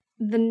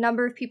the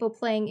number of people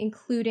playing,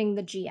 including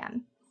the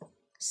GM.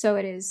 So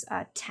it is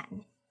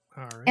 10.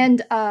 All right.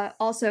 And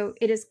also,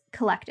 it is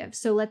collective.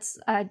 So let's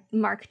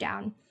mark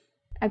down.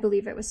 I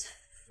believe it was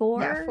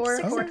 4. Yeah, 4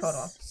 sixes?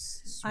 total.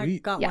 I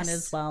Sweet. got Yes. one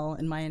as well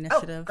in my Oh,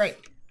 initiative. great.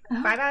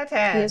 Oh, 5 out of me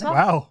 10. as well.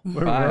 Wow,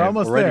 we're 5,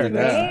 almost already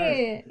there.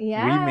 there. Great.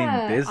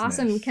 Yeah. business.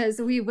 Awesome,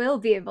 because we will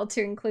be able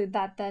to include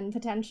that then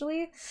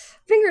potentially.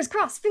 Fingers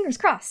crossed, fingers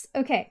crossed.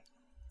 Okay.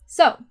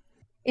 So,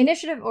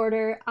 initiative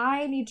order.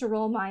 I need to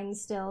roll mine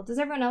still. Does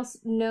everyone else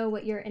know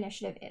what your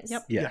initiative is?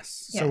 Yep.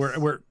 Yes. Yes. So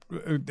we're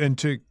and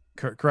to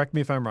correct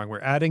me if I'm wrong,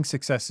 we're adding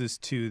successes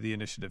to the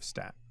initiative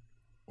stat,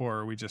 or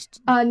are we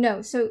just?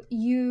 No. So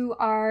you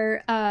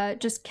are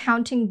just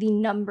counting the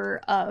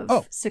number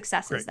of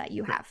successes great, that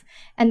you great. have,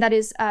 and that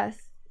is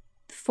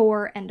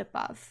 4 and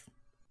above.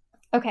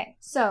 Okay.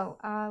 So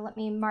let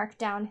me mark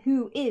down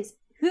who is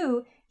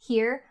who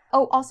here.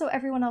 Oh, also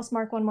everyone else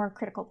mark one more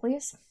critical,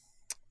 please.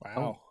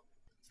 Wow.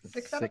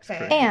 6 out of 10.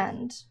 critical.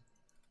 And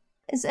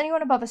is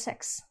anyone above a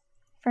 6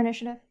 for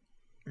initiative?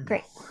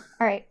 Great.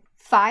 All right.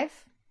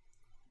 5,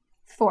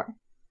 4,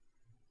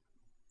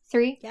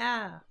 3,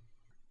 Yeah.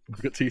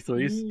 We've got 2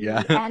 3s.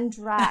 Yeah. and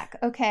Drac.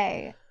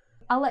 Okay.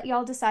 I'll let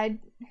y'all decide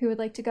who would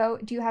like to go.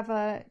 Do you have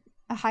a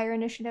higher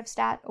initiative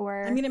stat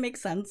or? I mean, it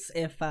makes sense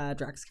if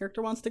Drax's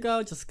character wants to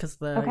go, just because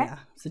the Okay.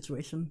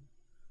 situation.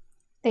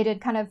 They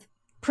did kind of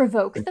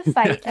provoke the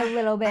fight a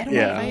little bit. I don't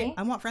want fight.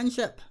 I want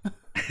friendship.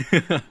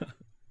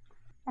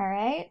 All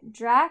right,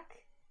 Drac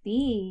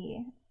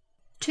B.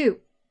 2.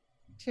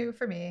 2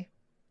 for me.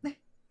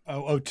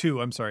 Oh,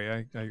 2. I'm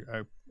sorry.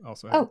 I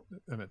also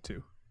I'm at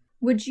 2.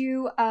 Would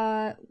you,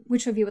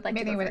 which of you would like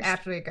Minnie to go would first?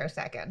 absolutely go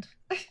second.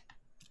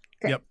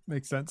 Great. Yep,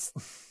 makes sense.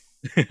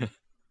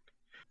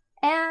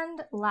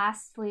 And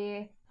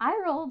lastly,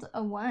 I rolled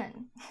a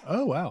 1.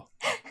 Oh, wow.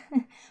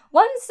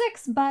 1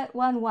 6, but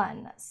 1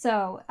 1.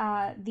 So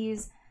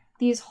these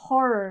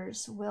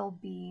horrors will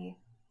be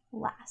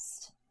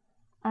last.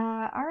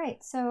 All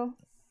right, so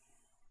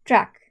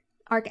Drac,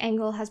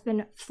 Archangel has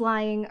been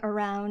flying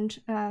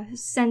around,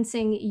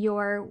 sensing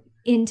your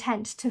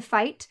intent to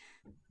fight.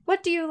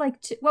 What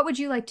would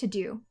you like to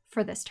do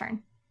for this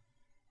turn?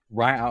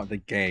 Right out the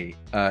gate,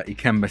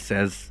 Ikemba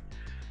says,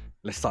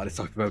 let's start this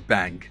off with a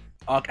bang.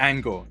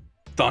 Archangel,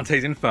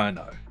 Dante's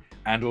Inferno.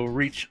 And we'll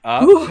reach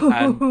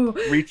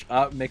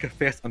up, make a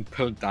fist and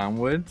pull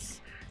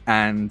downwards.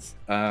 And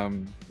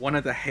one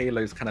of the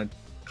halos kind of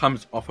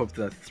comes off of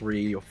the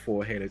 3 or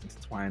 4 halos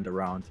intertwined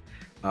around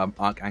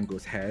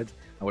Archangel's head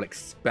and will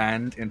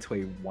expand into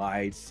a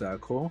wide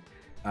circle,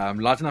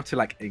 large enough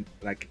to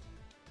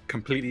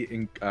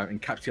completely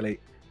encapsulate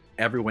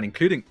everyone,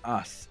 including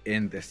us,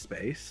 in this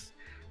space.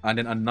 And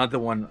then another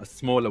one, a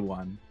smaller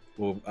one,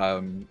 will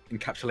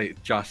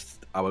encapsulate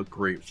just our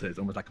group, so it's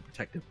almost like a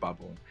protective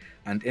bubble.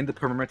 And in the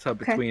perimeter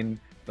between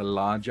the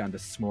larger and the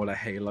smaller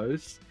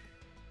halos,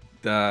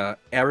 the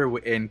area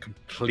we're in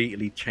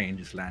completely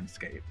changes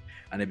landscape,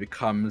 and it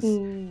becomes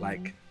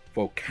like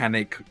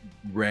volcanic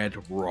red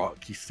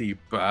rock. You see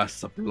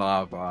bursts of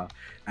lava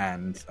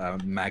and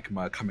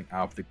magma coming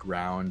out of the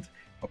ground,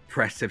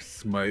 oppressive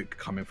smoke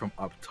coming from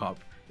up top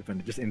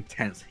with just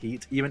intense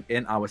heat. Even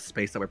in our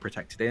space that we're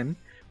protected in,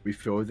 we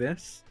feel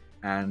this.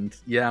 And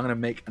yeah, I'm going to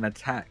make an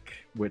attack,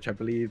 which I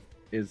believe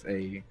is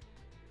a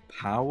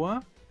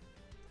power.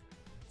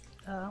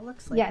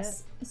 Looks like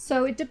yes. it.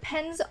 So it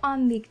depends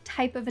on the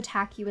type of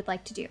attack you would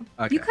like to do.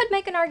 Okay. You could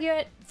make an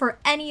argument for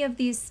any of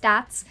these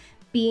stats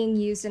being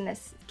used in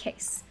this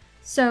case.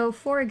 So,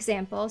 for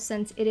example,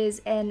 since it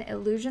is an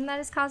illusion that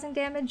is causing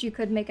damage, you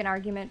could make an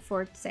argument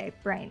for, say,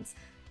 brains.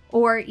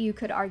 Or you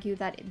could argue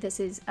that this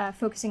is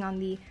focusing on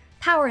the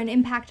power and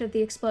impact of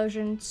the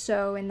explosion,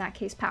 so in that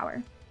case,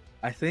 power.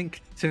 I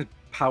think since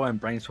power and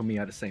brains for me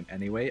are the same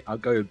anyway, I'll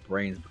go with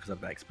brains because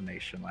of the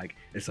explanation. Like,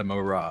 it's a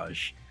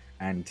mirage,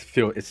 and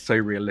feel it's so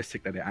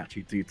realistic that they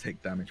actually do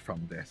take damage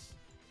from this.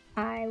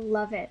 I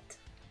love it.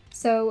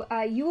 So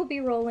you will be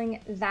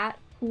rolling that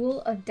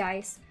pool of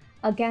dice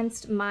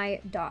against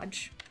my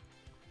dodge.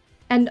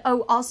 And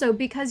also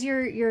because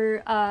you're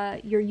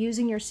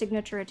using your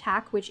signature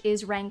attack, which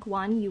is rank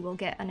 1, you will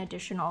get an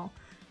additional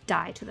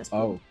die to this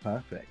pool. Oh,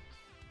 perfect.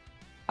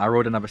 I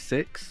rolled another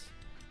 6.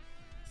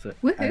 So,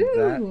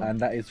 woohoo! And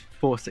that is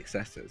 4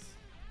 successes.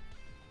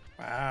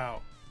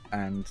 Wow.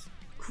 And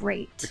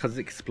great. Because it's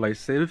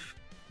explosive,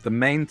 the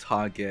main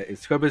target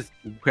is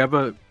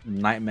whoever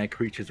nightmare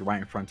creature is right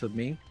in front of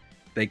me.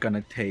 They're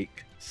gonna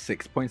take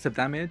 6 points of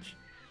damage,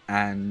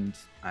 and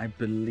I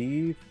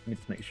believe, let me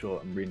just make sure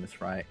I'm reading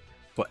this right.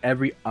 For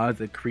every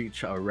other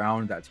creature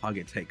around that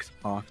target takes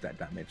half that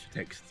damage, it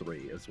takes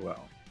 3 as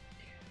well.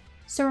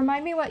 So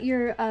remind me what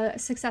your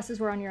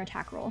successes were on your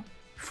attack roll.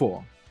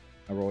 4.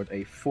 I rolled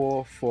a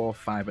 4, 4,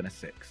 5, and a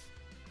 6.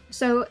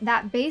 So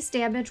that base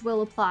damage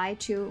will apply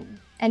to,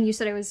 and you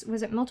said it was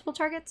it multiple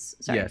targets?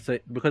 Sorry. Yeah, so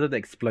because of the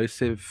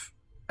explosive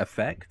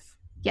effect.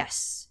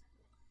 Yes.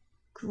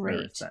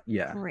 Great.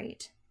 Yeah.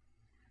 Great.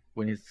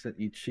 When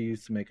you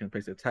choose to make an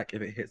impressive attack,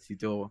 if it hits, you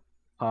deal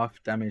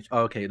half damage.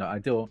 Oh, okay, no, I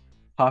deal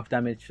half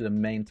damage to the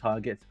main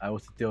target. I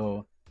also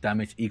deal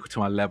damage equal to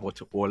my level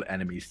to all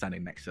enemies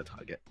standing next to the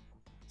target.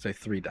 So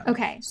 3 damage.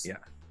 Okay. Yeah.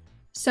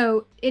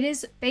 So it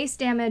is base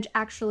damage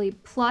actually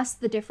plus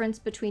the difference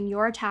between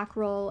your attack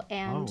roll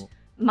and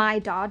my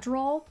dodge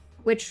roll,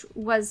 which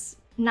was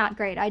not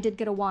great. I did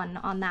get a 1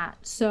 on that.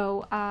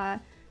 So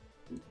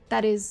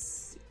that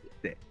is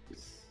 6.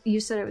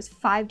 You said it was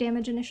 5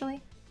 damage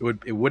initially?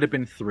 It would have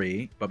been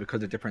 3, but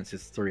because the difference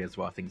is 3 as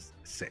well, I think it's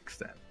 6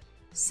 then.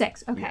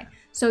 6, okay. Yeah.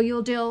 So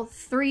you'll deal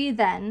 3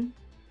 then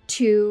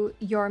to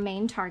your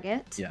main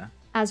target. Yeah.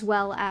 As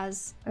well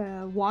as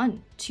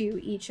 1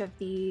 to each of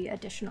the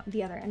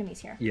other enemies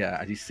here. Yeah,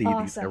 as you see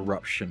these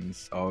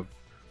eruptions of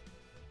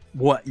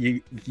what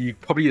you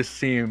probably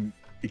assume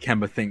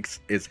Ikemba thinks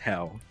is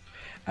hell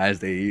as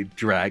they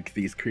drag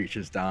these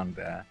creatures down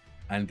there,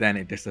 and then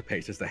it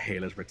dissipates as the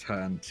halos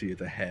return to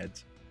the head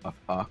of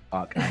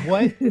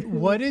Archangel.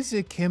 What is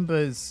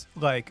Ikemba's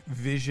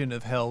vision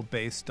of hell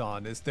based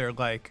on? Is there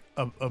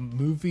a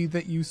movie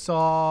that you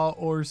saw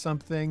or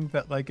something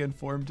that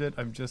informed it?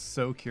 I'm just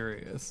so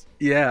curious.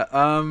 Yeah,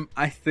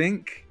 I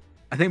think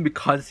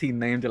because he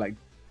named it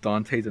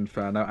Dante's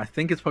Inferno, I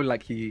think it's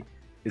probably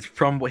it's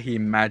from what he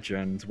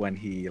imagined when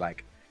he I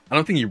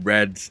don't think he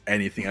read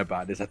anything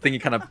about this. I think he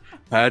kind of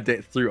heard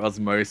it through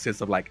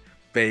osmosis of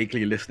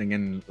vaguely listening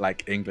in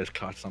English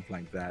class, something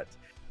like that.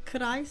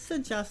 Could I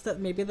suggest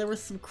that maybe there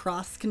was some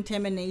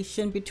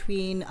cross-contamination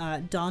between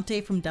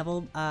Dante from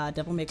Devil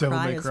May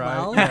Cry as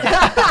well?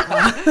 Yeah,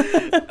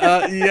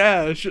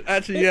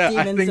 actually, yeah.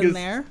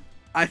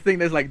 I think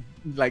there's like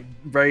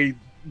very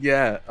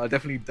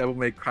definitely Devil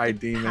May Cry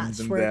demons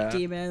in there.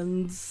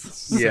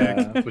 Demons.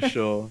 Yeah, for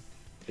sure.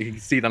 You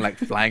can see them like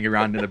flying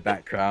around in the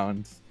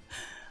background.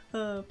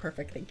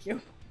 Perfect, thank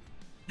you.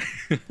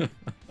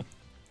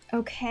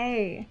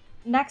 Okay,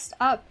 next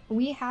up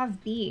we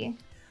have B.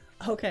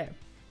 Okay.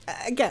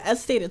 Again,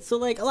 as stated, so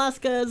like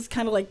Alaska's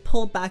kind of like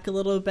pulled back a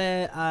little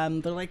bit.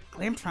 They're like,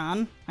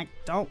 Glamtron,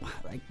 don't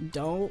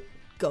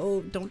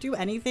do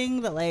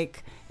anything that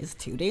like is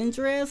too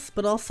dangerous,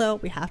 but also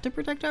we have to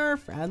protect our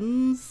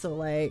friends. So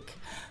like,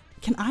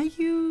 can I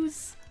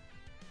use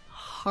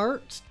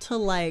Heart to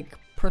like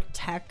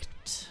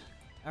protect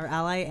our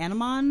ally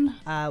Animon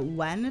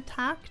when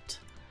attacked?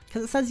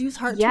 Because it says use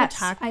Heart to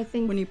attack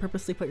when you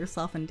purposely put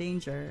yourself in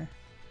danger.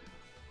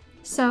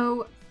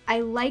 So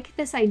I like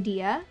this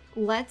idea.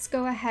 Let's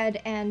go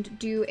ahead and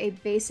do a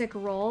basic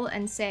roll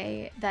and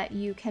say that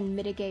you can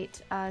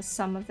mitigate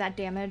some of that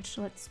damage.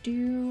 Let's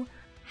do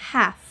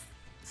half.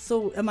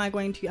 So I'm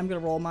going to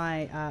roll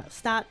my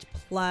stat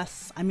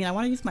plus, I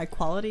want to use my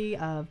quality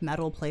of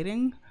metal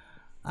plating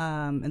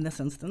in this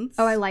instance.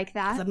 Oh, I like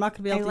that. 'Cause I'm not going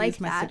to be able to use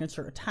my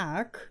signature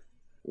attack.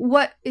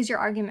 What is your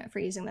argument for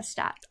using this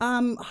stat?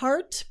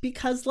 Heart,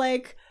 because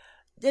like,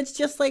 it's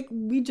just like,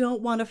 we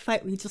don't want to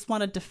fight, we just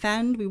want to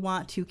defend, we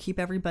want to keep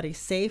everybody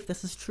safe.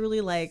 This is truly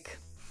like,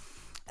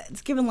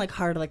 it's given like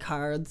Heart of the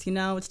Cards, you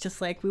know? It's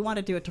just like, we want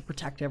to do it to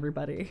protect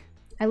everybody.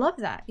 I love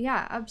that.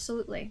 Yeah,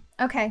 absolutely.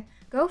 Okay,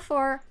 go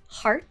for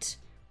Heart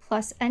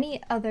plus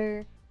any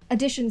other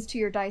additions to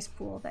your dice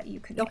pool that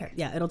you could make. Okay,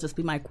 yeah, it'll just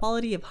be my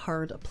quality of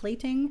hard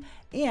plating,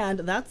 and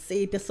that's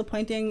a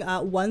disappointing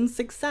 1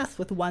 success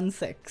with 1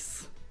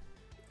 6.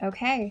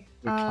 Okay.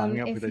 We're climbing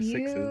up with those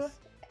sixes.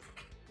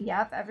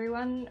 Yep,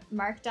 everyone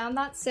mark down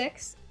that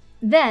 6.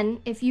 Then,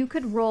 if you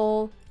could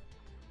roll...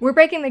 We're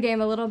breaking the game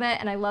a little bit,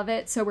 and I love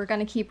it, so we're going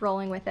to keep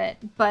rolling with it.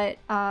 But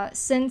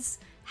since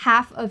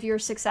half of your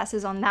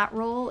successes on that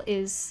roll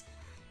is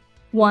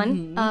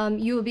 1,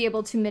 you will be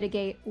able to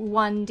mitigate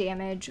 1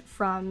 damage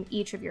from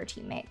each of your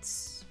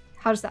teammates.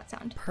 How does that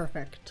sound?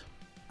 Perfect.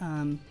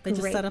 They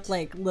just set up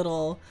like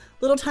little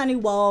tiny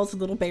walls,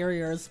 little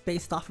barriers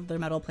based off of their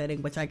metal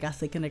plating, which I guess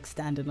they can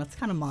extend, and that's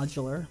kind of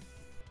modular.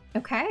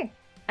 Okay.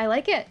 I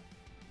like it.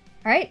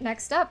 All right,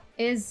 next up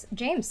is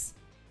James.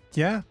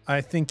 Yeah,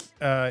 I think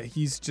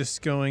he's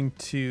just going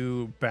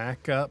to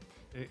back up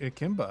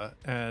Akimba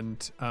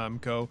and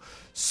go,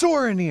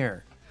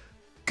 Soranir,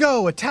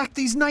 go attack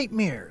these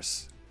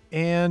nightmares.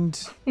 And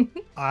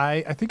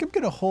I think I'm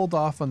going to hold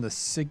off on the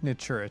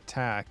signature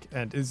attack.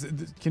 And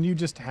can you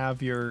just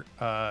have your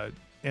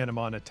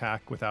Animon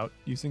attack without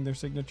using their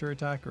signature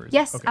attack?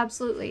 Yes, okay.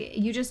 Absolutely.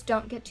 You just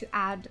don't get to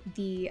add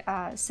the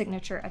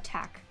signature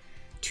attack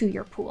to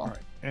your pool. All right.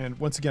 And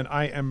once again,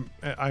 I'm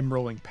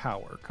rolling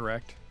power,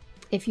 correct?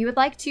 If you would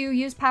like to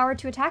use power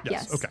to attack,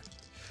 yes. Okay.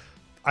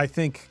 I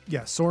think,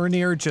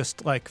 Soranir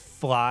just like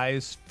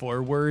flies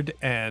forward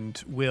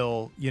and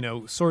will,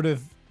 sort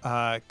of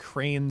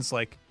cranes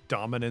like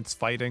dominance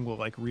fighting, will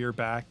like rear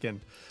back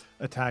and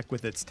attack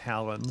with its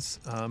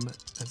talons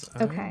as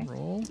I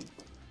roll.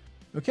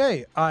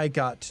 Okay, I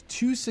got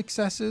 2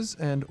 successes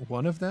and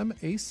one of them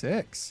a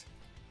 6.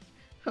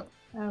 Okay.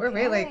 We're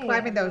really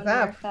climbing those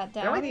up.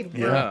 We only need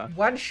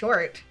one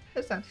short.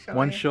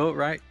 One short,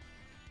 right?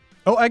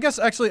 Oh, I guess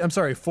actually, I'm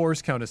sorry,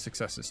 4s count as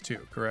successes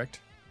too, correct?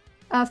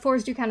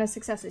 4s do count as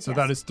successes, So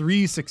that is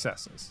 3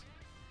 successes.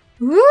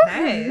 Woo!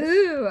 Nice.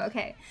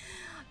 Okay.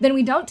 Then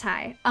we don't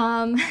tie.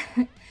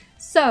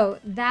 So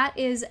that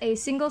is a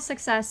single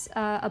success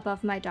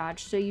above my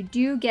dodge. So you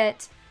do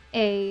get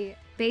a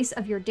base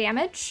of your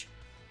damage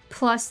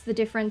plus the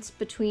difference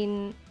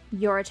between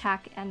your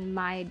attack and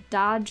my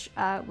dodge,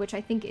 which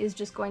I think is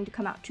just going to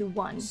come out to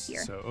 1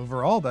 here. So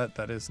overall,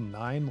 that is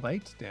 9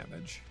 light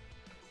damage.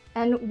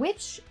 And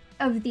which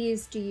of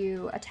these do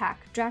you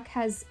attack? Jack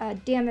has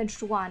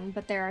damaged 1,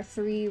 but there are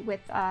 3 with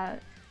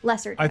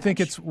lesser damage. I think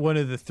it's one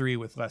of the 3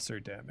 with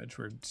lesser damage.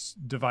 We're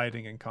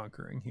dividing and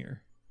conquering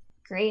here.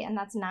 Great, and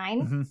that's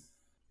 9. Mm-hmm.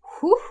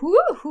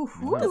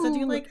 Does it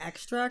do like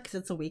extra because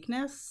it's a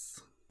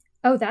weakness?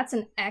 Oh, that's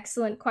an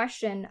excellent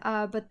question.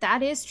 But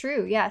that is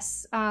true,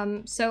 yes.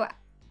 So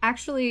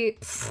actually,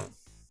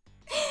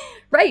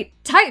 right,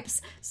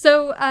 types.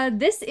 So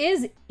this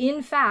is,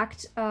 in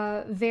fact,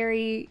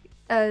 very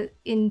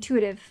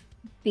intuitive,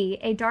 be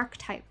a dark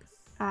type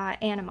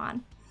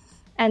Animon.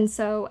 And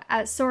so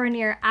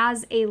Soranir,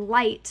 as a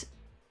light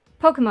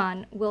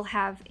Pokemon, will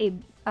have a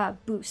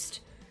boost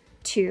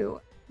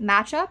to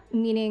matchup,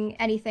 meaning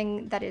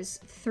anything that is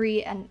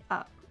 3 and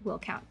up will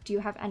count. Do you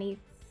have any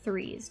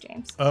 3s,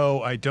 James?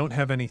 Oh, I don't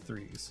have any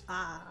 3s.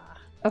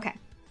 Okay.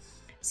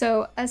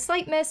 So a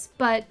slight miss,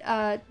 but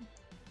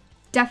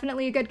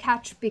definitely a good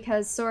catch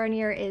because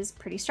Soranir is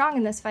pretty strong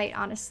in this fight,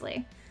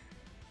 honestly.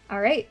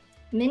 All right,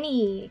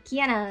 Minnie,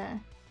 Kiana.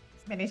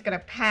 Minnie's gonna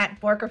pat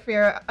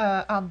Borgafir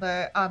on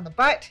the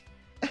butt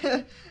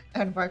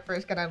And Barkfur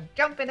is gonna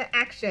jump into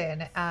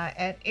action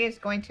and is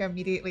going to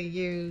immediately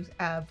use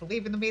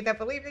Believe in Me That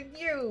Believes in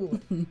You,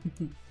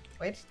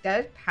 which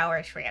does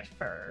power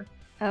transfer.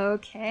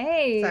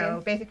 Okay.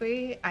 So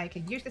basically, I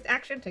can use this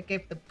action to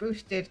give the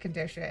boosted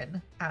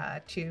condition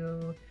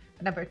to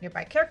a number of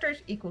nearby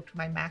characters equal to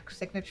my max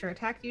signature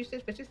attack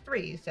usage, which is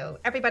 3. So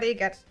everybody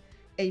gets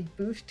a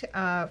boost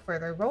for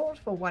their rolls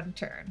for 1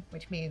 turn,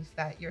 which means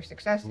that your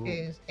success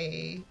is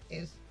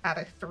at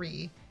a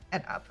 3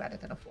 and up rather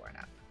than a 4 and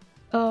up.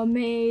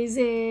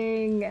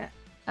 Amazing.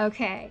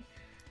 Okay.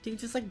 Do you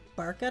just like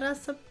bark at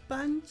us a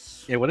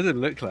bunch? Yeah, what does it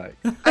look like?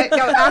 No,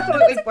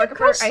 absolutely.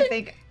 Barkfur, I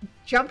think,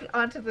 jumped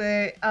onto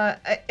the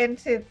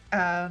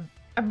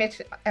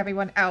amidst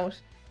everyone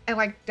else and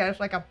like does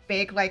like a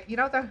big like you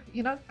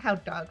know how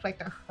dogs like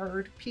to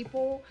herd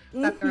people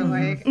that they're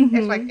like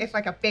it's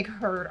like a big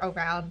herd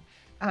around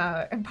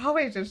and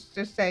probably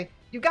just say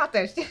you got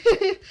this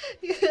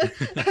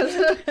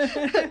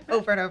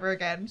over and over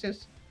again,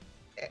 just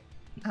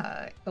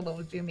the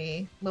little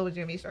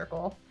zoomy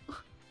circle.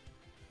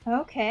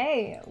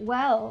 Okay,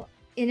 well,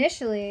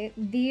 initially,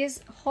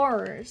 these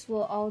horrors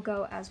will all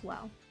go as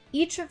well.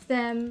 Each of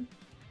them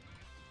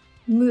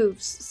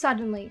moves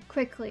suddenly,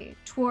 quickly,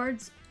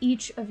 towards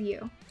each of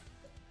you.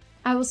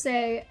 I will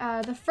say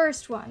the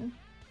first one,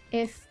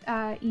 if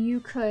you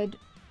could,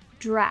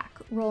 Drac,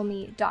 roll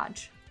me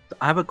dodge.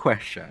 I have a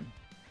question.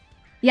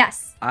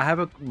 Yes.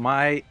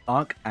 My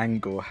arc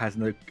angle has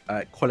no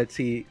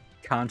quality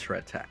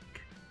counterattack.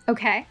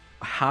 Okay.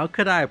 How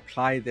could I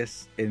apply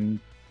this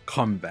in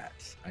combat,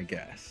 I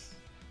guess?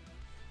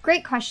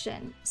 Great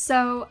question.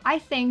 So I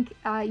think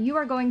you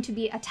are going to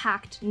be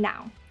attacked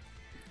now.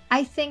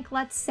 I think,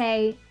 let's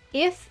say,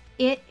 if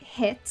it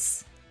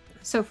hits,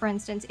 so for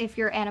instance, if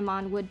your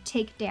Animon would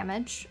take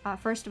damage,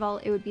 first of all,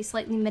 it would be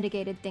slightly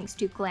mitigated thanks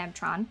to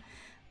Glamtron.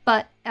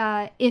 But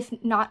if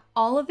not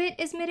all of it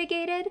is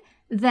mitigated,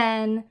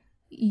 then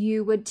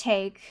you would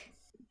take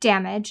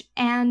damage,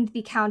 and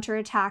the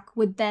counterattack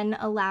would then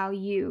allow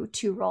you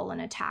to roll an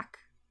attack.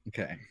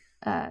 Okay.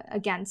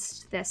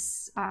 Against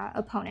this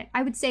opponent.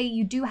 I would say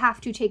you do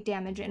have to take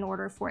damage in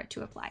order for it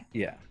to apply.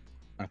 Yeah.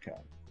 Okay.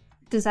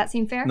 Does that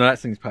seem fair? No, that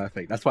seems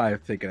perfect. That's why I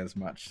figured as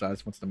much. So I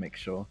just wanted to make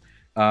sure.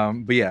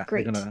 But yeah,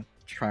 Great. we're gonna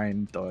try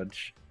and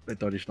dodge. The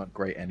dodge is not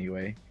great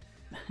anyway.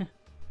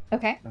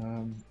 Okay.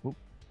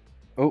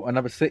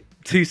 Another 2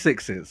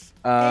 6s.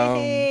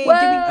 Hey, Whoa!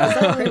 is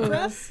that a crit for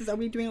us? Are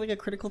we doing like a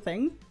critical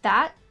thing?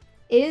 That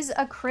is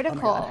a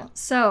critical.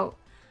 So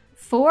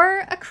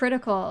for a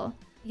critical,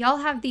 y'all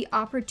have the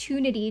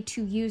opportunity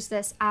to use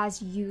this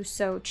as you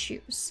so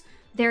choose.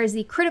 There is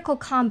the critical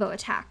combo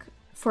attack.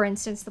 For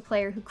instance, the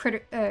player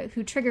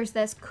who triggers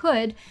this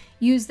could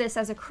use this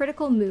as a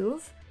critical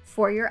move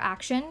for your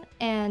action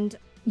and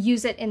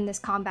use it in this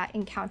combat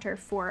encounter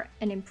for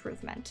an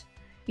improvement.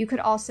 You could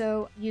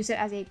also use it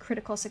as a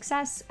critical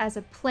success. As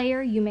a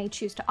player, you may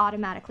choose to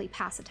automatically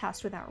pass a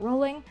test without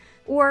rolling,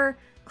 or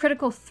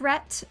critical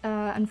threat.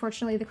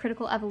 Unfortunately, the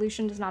critical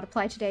evolution does not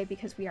apply today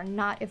because we are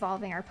not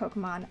evolving our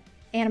Pokemon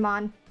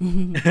Animon.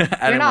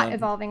 We're not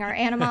evolving our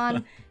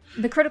Animon.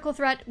 The critical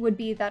threat would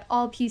be that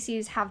all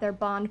PCs have their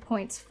bond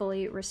points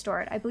fully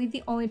restored. I believe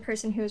the only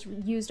person who has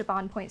used a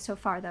bond point so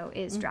far, though,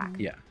 is Drac.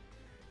 Yeah.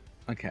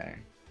 Okay.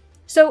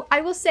 So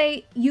I will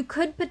say you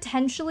could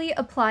potentially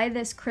apply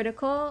this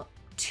critical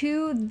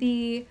to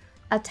the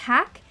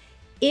attack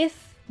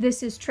if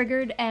this is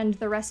triggered and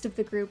the rest of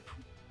the group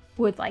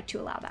would like to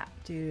allow that.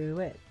 Do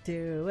it.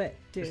 Do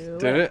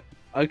it.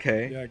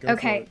 Okay. Yeah, go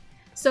Okay. for it.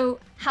 So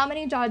how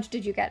many dodge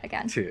did you get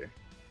again? 2.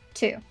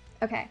 2.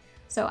 Okay.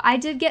 So I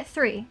did get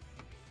 3.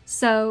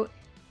 So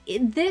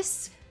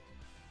this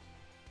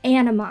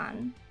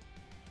Animon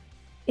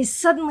is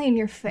suddenly in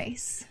your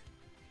face.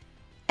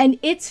 And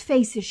its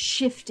face is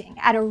shifting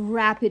at a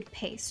rapid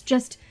pace,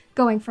 just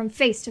going from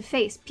face to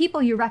face.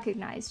 People you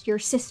recognize, your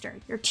sister,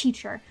 your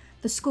teacher,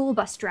 the school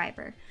bus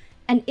driver.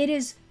 And it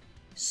is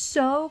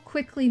so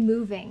quickly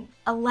moving.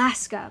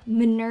 Alaska,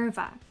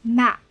 Minerva,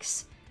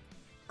 Max,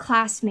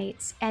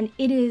 classmates, and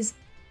it is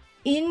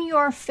in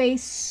your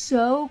face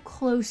so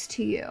close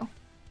to you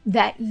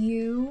that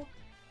you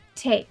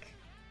take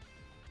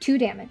 2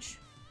 damage.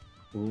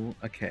 Ooh,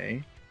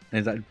 okay. And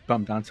is that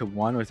bumped down to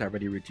 1, or is that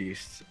already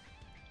reduced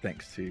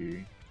thanks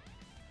to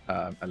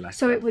Alaska?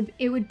 So it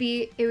would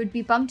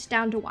be bumped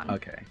down to 1.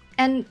 Okay.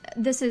 And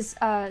this is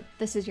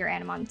your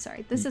Animon,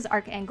 sorry. This is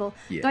Arcangle.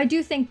 Yeah. Though I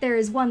do think there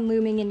is one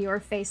looming in your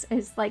face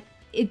is like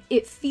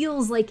it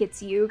feels like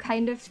it's you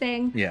kind of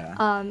thing.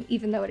 Yeah.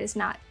 Even though it is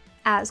not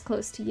as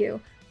close to you.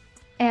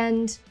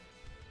 And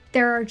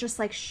there are just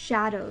like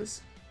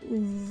shadows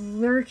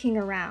lurking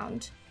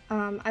around.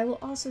 I will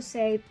also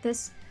say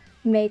this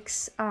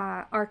makes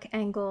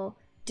Arcangle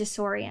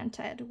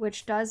disoriented,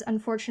 which does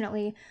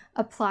unfortunately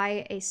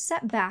apply a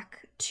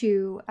setback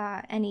to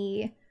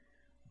any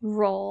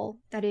roll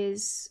that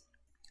is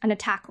an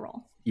attack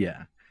roll.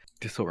 Yeah.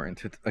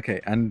 Disoriented. Okay,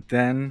 and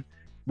then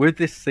with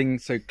this thing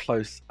so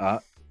close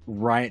up,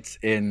 right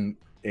in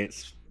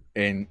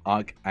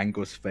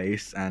Arcangle's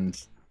face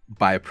and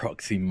by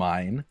proxy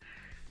mine,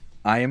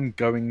 I am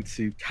going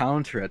to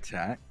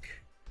counterattack.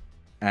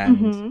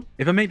 And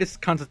if I make this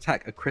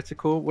counterattack a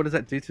critical, what does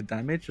that do to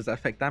damage? Does that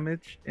affect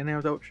damage in any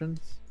of the options?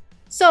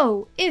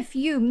 So, if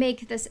you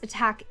make this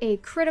attack a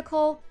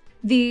critical,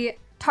 the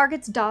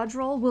target's dodge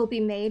roll will be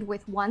made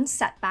with 1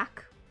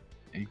 setback,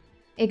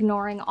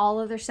 ignoring all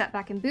other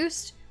setback and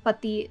boost,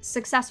 but the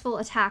successful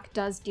attack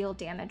does deal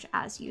damage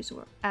as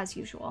usual.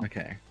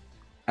 Okay.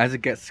 As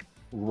it gets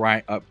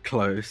right up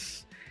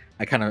close,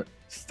 I kind of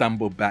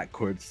stumble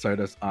backwards, so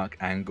does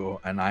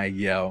Archangel, and I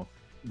yell,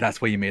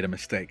 "That's where you made a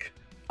mistake.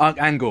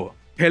 Archangel,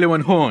 Halo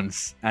and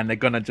Horns!" And they're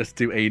gonna just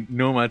do a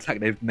normal attack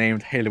they've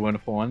named Halo and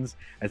Horns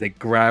as they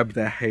grab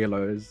their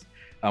halos.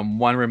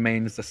 One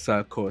remains the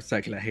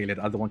circular halo,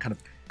 the other one kind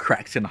of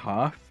cracks in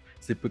half,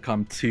 so it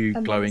become 2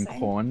 glowing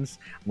horns.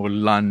 And will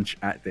lunge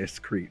at this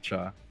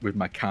creature with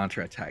my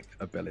counterattack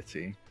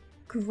ability.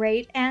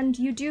 Great, and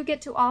you do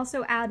get to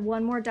also add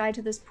 1 more die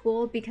to this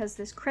pool because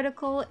this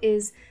critical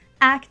is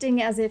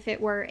acting as if it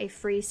were a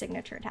free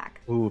signature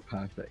attack. Ooh,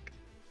 perfect.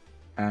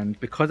 And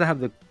because I have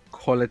the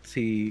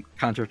quality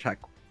counterattack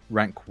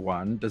rank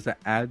 1, does that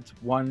add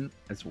 1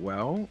 as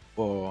well,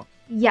 or?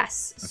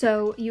 Yes, okay.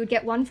 So you would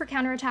get 1 for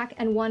counterattack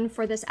and 1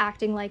 for this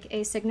acting like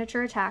a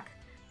signature attack.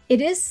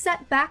 It is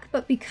set back,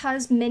 but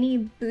because Mini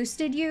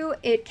boosted you,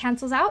 it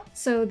cancels out.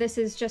 So this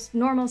is just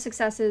normal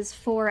successes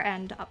 4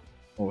 and up.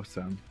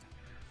 Awesome.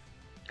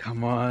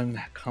 Come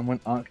on,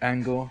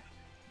 Archangel.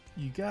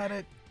 You got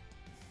it.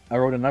 I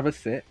rolled another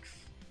 6.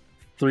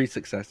 3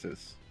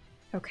 successes.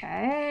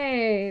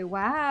 Okay,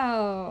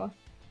 wow.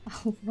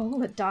 I'll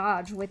roll a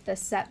dodge with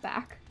this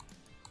setback.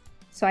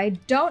 So I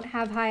don't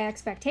have high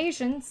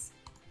expectations.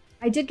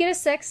 I did get a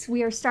 6.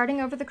 We are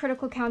starting over the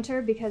critical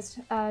counter because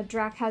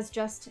Drac has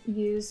just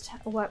used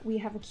what we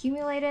have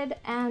accumulated,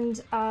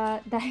 and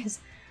that is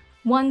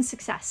 1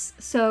 success.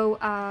 So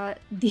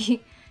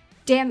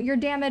your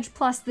damage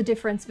plus the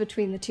difference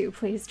between the 2,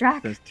 please,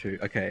 Drac. There's 2.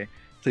 Okay.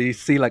 So you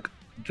see, like,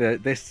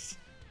 this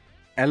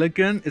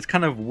elegant is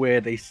kind of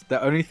weird.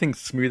 The only thing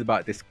smooth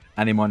about this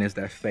Animon is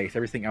their face.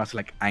 Everything else is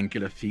like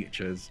angular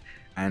features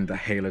and the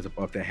halos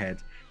above their head.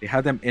 They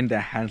have them in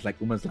their hands like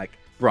almost like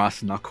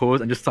brass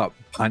knuckles and just start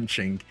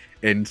punching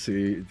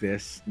into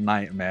this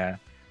nightmare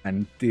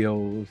and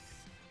deals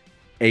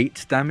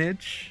 8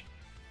 damage.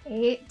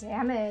 8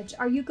 damage.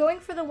 Are you going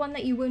for the one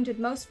that you wounded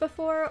most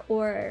before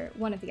or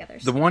one of the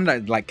others? The one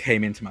that like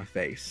came into my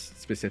face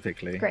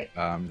specifically. Great.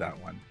 That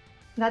one.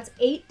 That's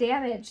 8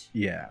 damage.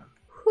 Yeah.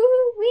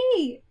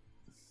 Whoo-wee!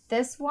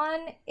 This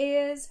one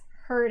is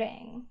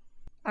hurting.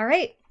 All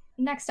right,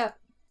 next up.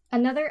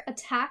 Another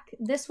attack.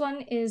 This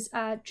one is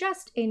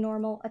just a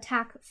normal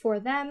attack for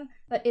them,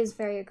 but is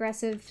very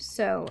aggressive.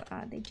 So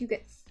they do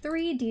get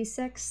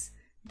 3d6.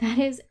 That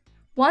is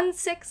 1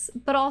 6,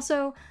 but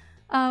also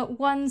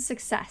 1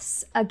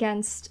 success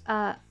against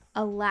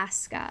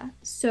Alaska.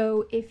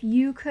 So if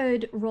you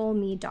could roll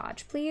me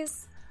dodge,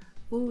 please.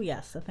 Ooh,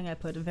 yes. I think I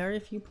put very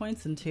few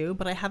points into,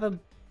 but I have a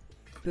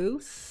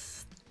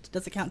boost.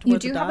 Does it count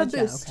towards the dodge? You do have a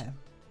boost. Yeah, okay.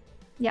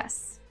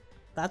 Yes.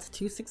 That's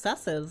 2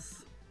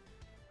 successes.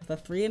 With a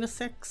 3 and a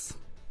 6.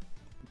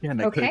 Yeah, and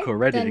they're critical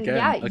ready again.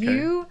 Yeah, okay.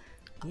 you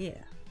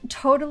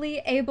totally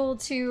able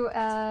to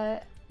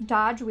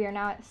dodge. We are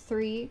now at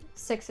 3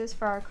 6s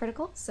for our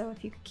critical, so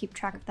if you could keep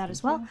track of that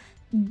as well.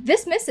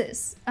 This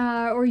misses,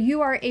 or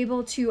you are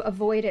able to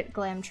avoid it,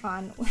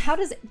 Glamtron. How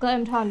does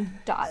Glamtron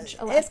dodge,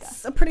 Alaska?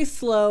 It's a pretty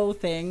slow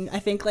thing. I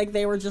think like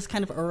they were just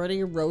kind of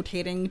already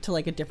rotating to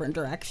like a different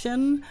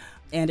direction,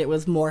 and it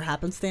was more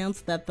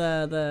happenstance that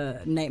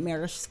the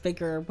nightmarish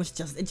figure was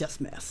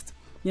just missed.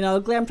 You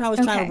know, Glamtron was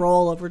trying to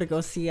roll over to go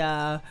see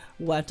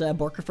what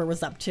Borkifer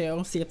was up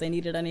to, see if they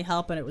needed any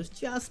help, and it was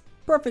just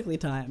perfectly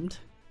timed.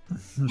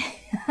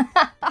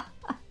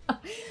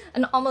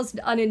 An almost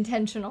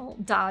unintentional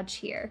dodge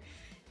here.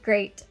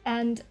 Great.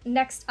 And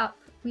next up,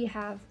 we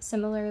have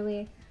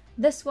similarly,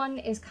 this one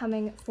is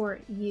coming for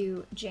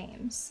you,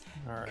 James.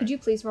 All right. Could you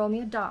please roll me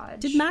a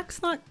dodge? Did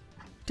Max not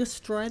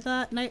destroy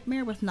that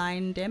nightmare with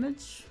 9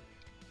 damage?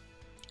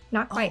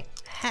 Not quite.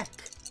 Oh, heck.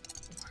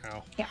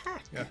 Wow. Yeah.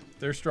 Yeah,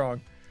 they're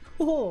strong.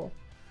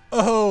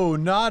 Oh,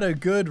 not a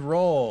good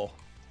roll.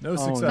 No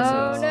successes.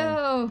 Oh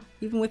no.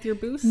 Even with your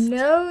boost?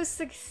 No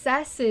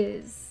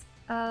successes.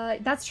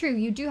 That's true.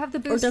 You do have the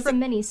boost from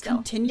Mini still.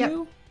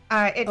 Continue?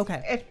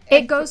 Yep.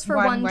 It goes for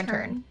one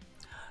turn.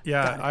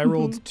 Yeah, I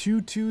rolled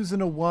 2 2s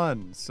and a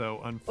 1, so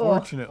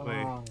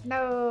unfortunately.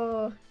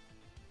 No.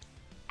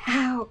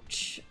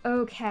 Ouch.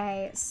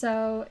 Okay,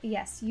 so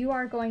yes, you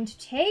are going to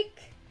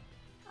take...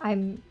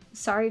 I'm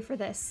sorry for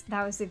this.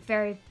 That was a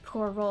very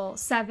poor roll.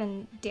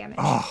 7 damage.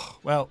 Oh,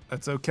 well,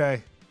 that's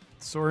okay.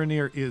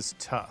 Soranir is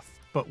tough,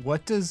 but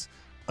what does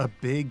a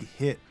big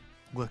hit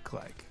look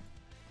like?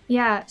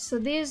 Yeah, so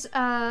these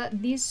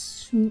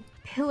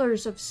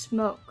pillars of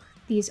smoke,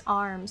 these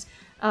arms,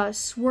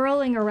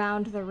 swirling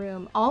around the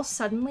room, all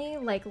suddenly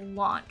like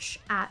launch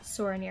at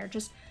Soranir,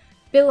 just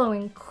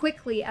billowing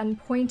quickly and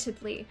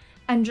pointedly,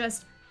 and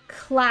just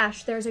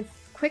clash. There's a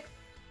quick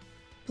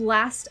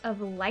blast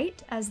of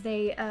light as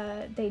they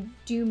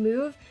do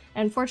move.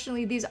 And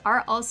unfortunately, these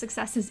are all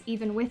successes,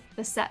 even with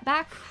the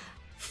setback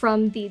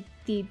from the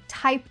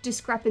type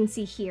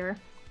discrepancy here.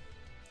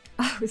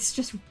 Oh, it's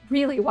just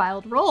really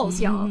wild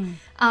rolls, y'all.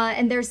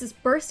 And there's this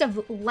burst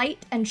of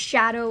light and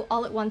shadow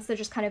all at once that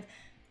just kind of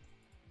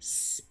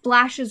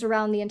splashes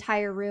around the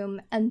entire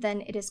room, and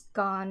then it is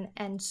gone,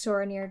 and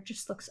Soranir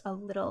just looks a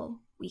little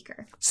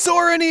weaker.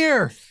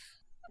 Soranir!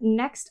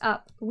 Next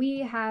up, we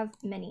have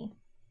Minnie.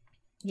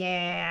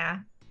 Yeah.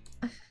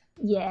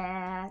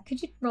 Yeah.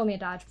 Could you roll me a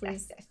dodge,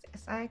 please?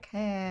 Yes, I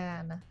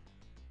can.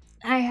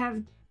 I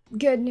have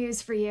good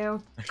news for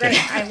you.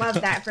 Great, I love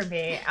that for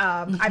me.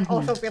 I'm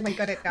also really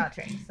good at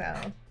dodging, so.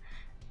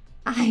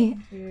 You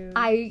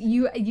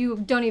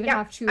don't even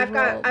have to I've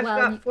roll. I've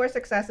got 4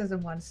 successes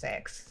and 1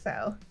 6,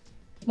 so.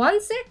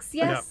 1 6,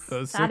 yes. Yep,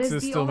 those that is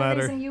sixes the still only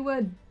matter. reason you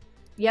would.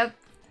 Yep.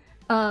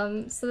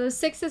 So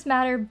those 6s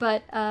matter,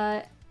 but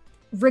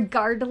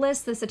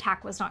regardless, this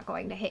attack was not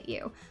going to hit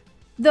you.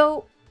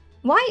 Though,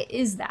 why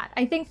is that?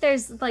 I think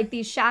there's, like,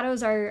 these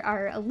shadows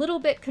are a little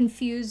bit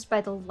confused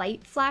by the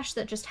light flash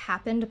that just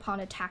happened upon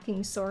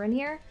attacking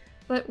Soranir.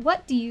 But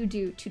what do you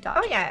do to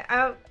dodge? Oh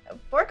yeah,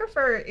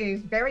 Borgifer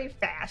is very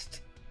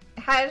fast.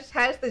 Has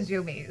the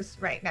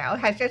zoomies right now.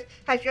 Has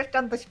just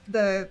done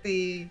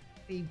the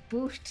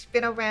boost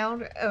spin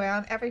around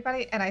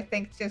everybody, and I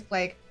think just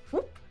like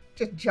whoop,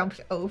 just jumps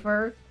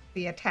over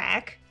the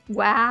attack.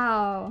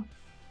 Wow.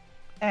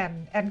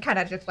 And kind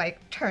of just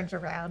like turns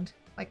around.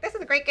 Like, this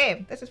is a great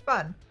game. This is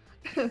fun.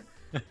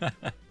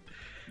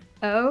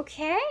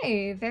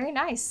 Okay, very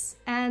nice.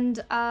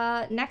 And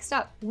next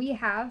up, we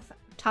have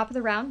top of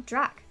the round,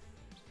 Drac.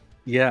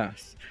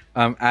 Yes.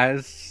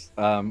 As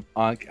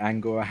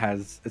Archangel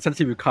has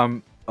essentially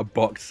become a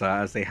boxer,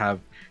 as they have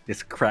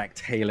this cracked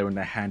halo in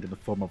their hand in the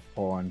form of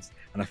horns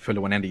and a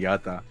fuller one in the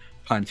other,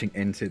 punching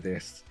into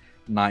this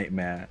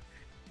nightmare.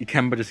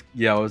 Ikemba just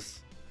yells,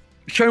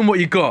 "Show him what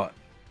you got!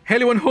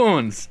 Halo and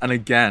horns!" And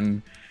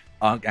again,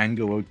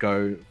 Archangel will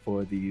go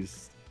for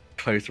these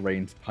close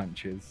range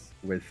punches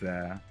with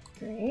their...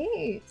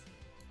 Great.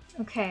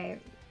 Okay,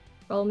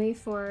 roll me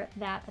for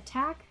that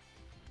attack.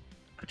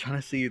 I'm trying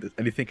to see if there's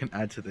anything can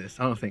add to this.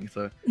 I don't think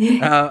so.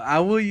 I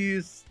will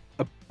use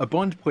a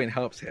bond point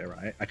helps here,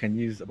 right? I can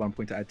use a bond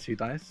point to add 2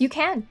 dice. You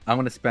can. I'm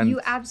gonna spend.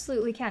 You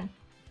absolutely can.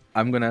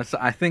 So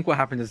I think what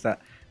happens is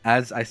that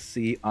as I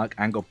see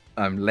Archangel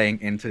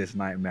laying into this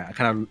nightmare, I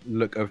kind of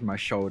look over my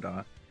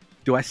shoulder.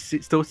 Do I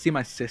still see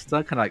my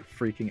sister kind of like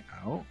freaking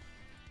out,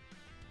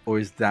 or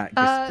is that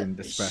just been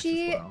distressed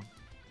as well?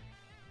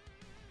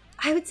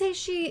 I would say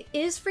she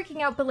is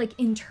freaking out, but like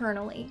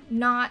internally,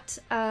 not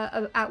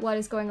at what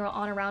is going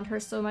on around her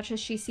so much as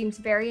she seems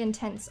very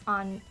intense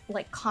on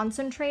like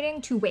concentrating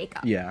to wake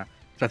up. Yeah.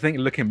 So I think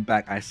looking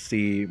back, I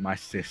see my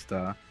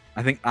sister.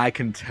 I think I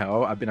can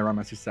tell. I've been around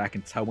my sister. I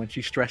can tell when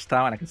she's stressed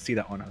out, and I can see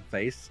that on her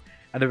face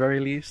at the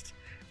very least.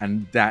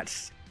 And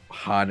that's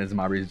hardens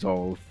my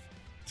resolve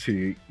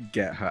to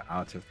get her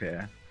out of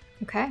here.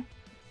 Okay.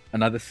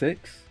 Another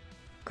 6.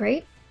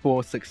 Great.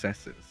 4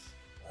 successes.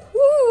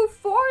 Woo!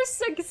 4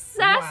 successes!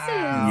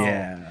 Wow.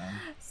 Yeah.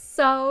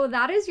 So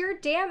that is your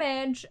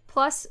damage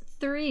plus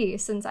 3,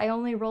 since I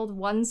only rolled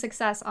 1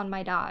 success on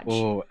my dodge.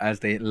 Oh, as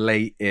they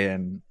lay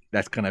in,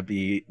 that's gonna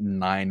be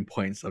 9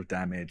 points of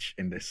damage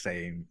in the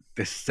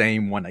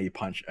same one that you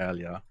punched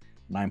earlier.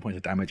 9 points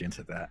of damage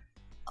into that.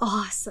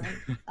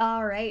 Awesome.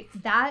 All right.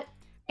 That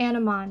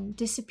Animon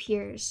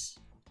disappears.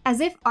 As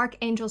if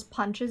Archangel's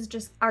punches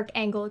just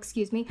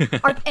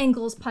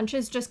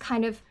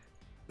kind of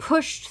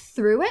pushed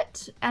through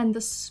it, and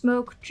the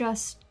smoke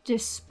just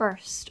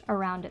dispersed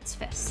around its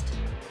fist.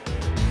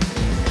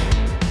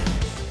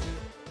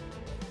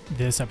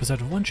 This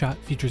episode of One Shot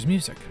features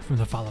music from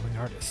the following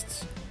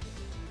artists: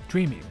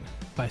 Dreaming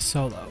by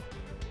Solo,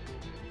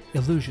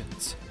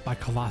 Illusions by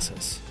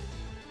Colossus,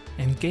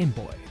 and Game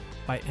Boy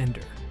by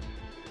Ender.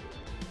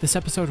 This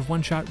episode of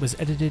One Shot was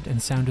edited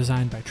and sound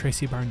designed by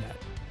Tracy Barnett.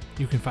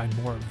 You can find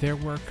more of their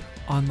work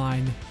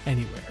online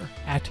anywhere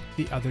at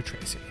The Other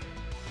Tracy.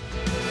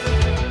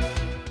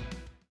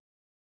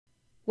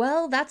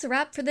 Well, that's a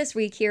wrap for this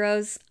week,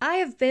 heroes. I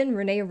have been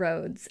Renee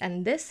Rhodes,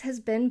 and this has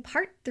been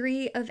part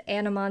 3 of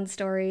Animon's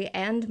story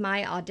and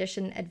my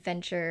audition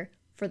adventure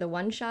for the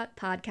One Shot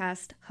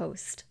podcast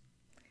host.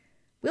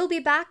 We'll be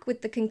back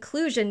with the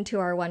conclusion to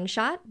our one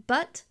shot,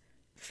 but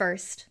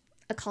first,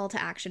 a call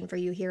to action for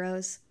you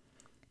heroes.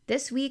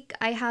 This week,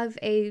 I have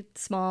a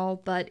small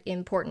but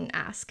important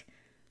ask.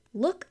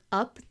 Look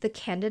up the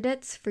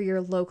candidates for your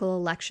local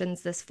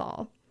elections this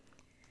fall.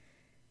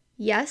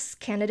 Yes,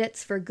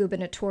 candidates for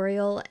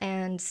gubernatorial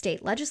and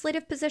state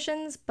legislative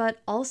positions, but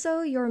also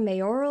your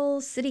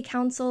mayoral, city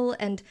council,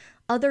 and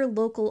other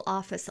local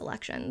office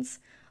elections.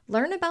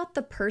 Learn about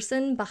the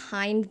person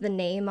behind the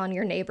name on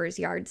your neighbor's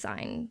yard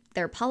sign,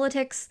 their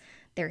politics,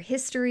 their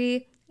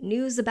history,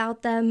 news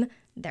about them,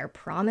 their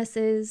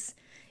promises.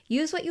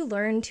 Use what you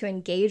learn to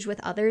engage with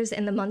others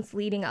in the months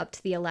leading up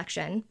to the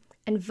election,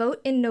 and vote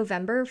in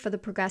November for the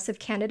progressive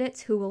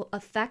candidates who will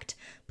affect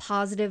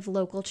positive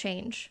local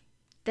change.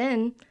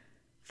 Then,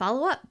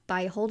 follow up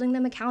by holding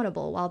them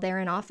accountable while they're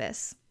in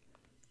office.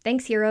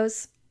 Thanks,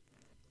 heroes!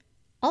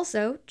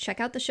 Also, check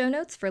out the show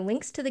notes for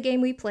links to the game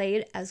we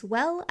played, as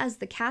well as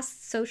the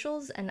cast's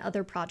socials and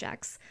other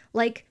projects.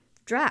 Like,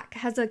 Drac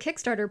has a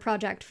Kickstarter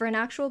project for an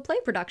actual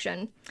play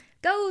production.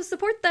 Go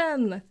support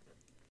them!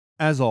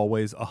 As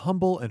always, a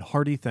humble and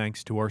hearty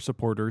thanks to our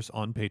supporters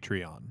on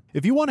Patreon.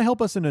 If you want to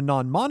help us in a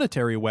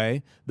non-monetary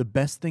way, the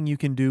best thing you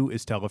can do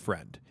is tell a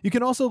friend. You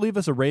can also leave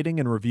us a rating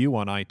and review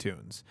on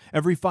iTunes.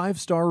 Every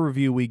 5-star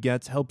review we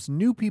get helps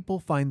new people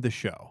find the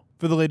show.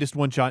 For the latest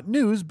One Shot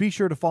news, be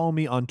sure to follow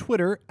me on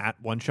Twitter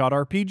at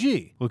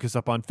OneShotRPG. Look us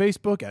up on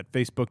Facebook at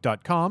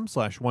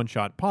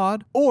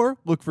facebook.com/OneShotPod, or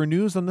look for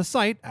news on the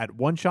site at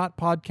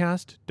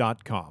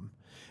OneShotPodcast.com.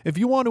 If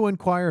you want to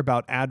inquire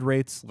about ad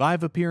rates,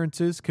 live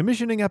appearances,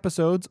 commissioning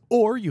episodes,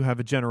 or you have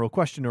a general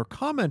question or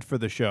comment for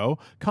the show,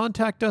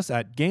 contact us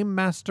at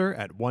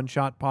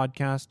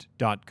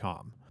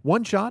GameMaster@OneShotPodcast.com.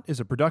 One Shot is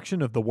a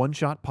production of the One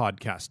Shot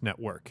Podcast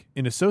Network,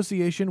 in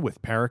association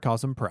with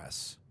Paracosm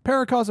Press.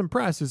 Paracosm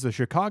Press is a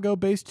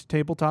Chicago-based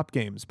tabletop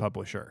games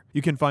publisher.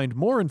 You can find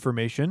more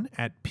information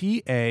at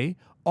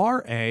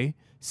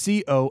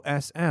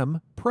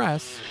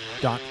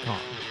PARACOSMpress.com.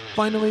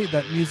 Finally,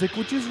 that music,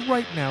 which is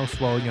right now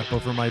swelling up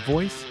over my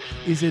voice,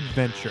 is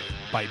Adventure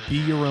by Be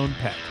Your Own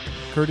Pet,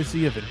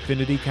 courtesy of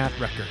Infinity Cat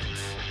Records.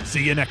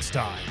 See you next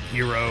time,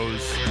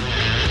 heroes!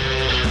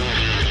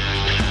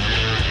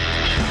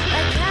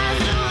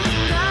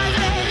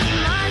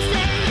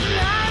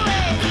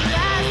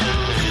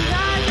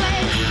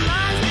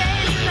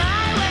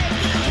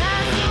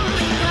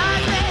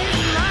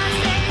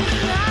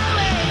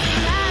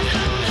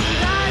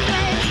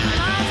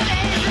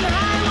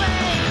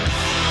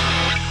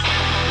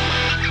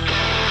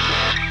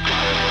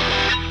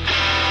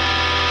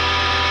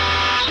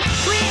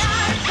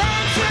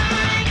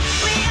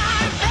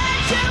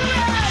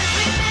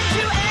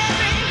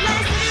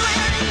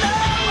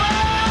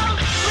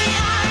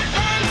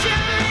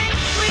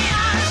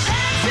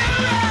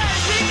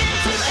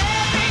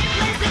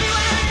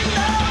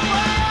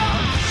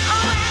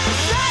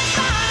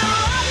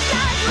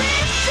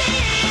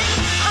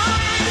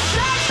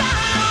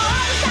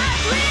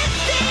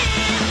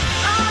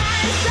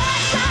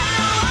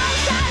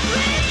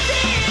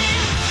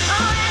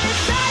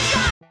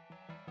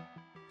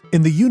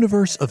 In the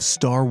universe of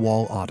Star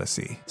Wall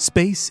Odyssey,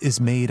 space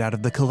is made out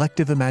of the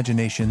collective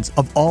imaginations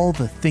of all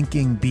the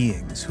thinking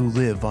beings who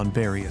live on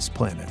various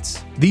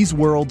planets. These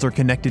worlds are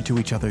connected to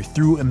each other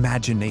through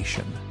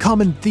imagination.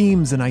 Common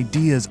themes and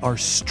ideas are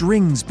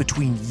strings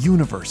between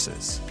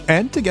universes.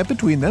 And to get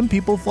between them,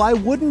 people fly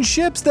wooden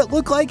ships that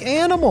look like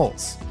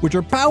animals, which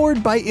are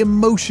powered by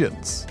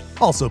emotions.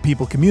 Also,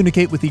 people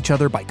communicate with each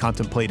other by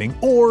contemplating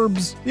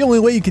orbs. The only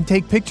way you can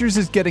take pictures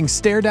is getting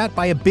stared at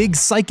by a big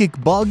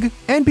psychic bug.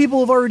 And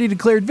people have already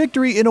declared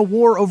victory in a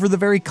war over the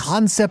very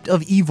concept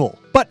of evil.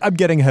 But I'm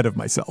getting ahead of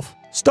myself.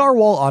 Star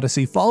Wall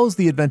Odyssey follows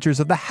the adventures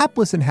of the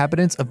hapless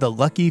inhabitants of the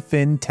Lucky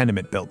Finn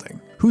tenement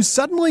building, who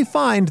suddenly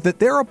find that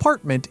their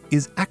apartment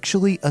is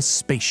actually a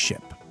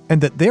spaceship,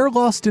 and that they're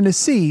lost in a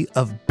sea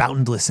of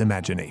boundless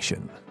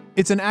imagination.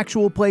 It's an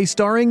actual play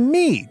starring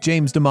me,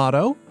 James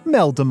D'Amato,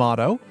 Mel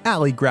D'Amato,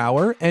 Ali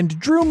Grauer, and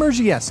Drew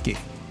Merzieski,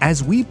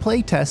 as we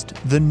playtest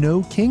the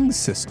No Kings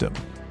system,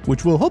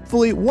 which will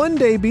hopefully one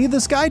day be the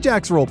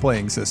Skyjacks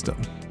role-playing system.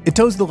 It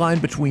toes the line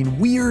between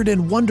weird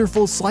and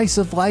wonderful slice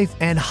of life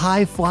and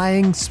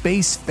high-flying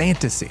space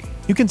fantasy.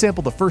 You can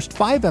sample the first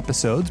 5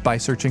 episodes by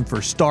searching for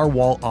Star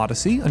Wall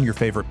Odyssey on your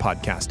favorite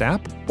podcast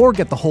app, or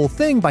get the whole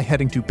thing by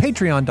heading to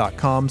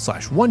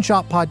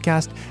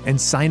patreon.com/oneshotpodcast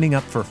and signing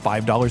up for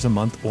 $5 a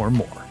month or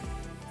more.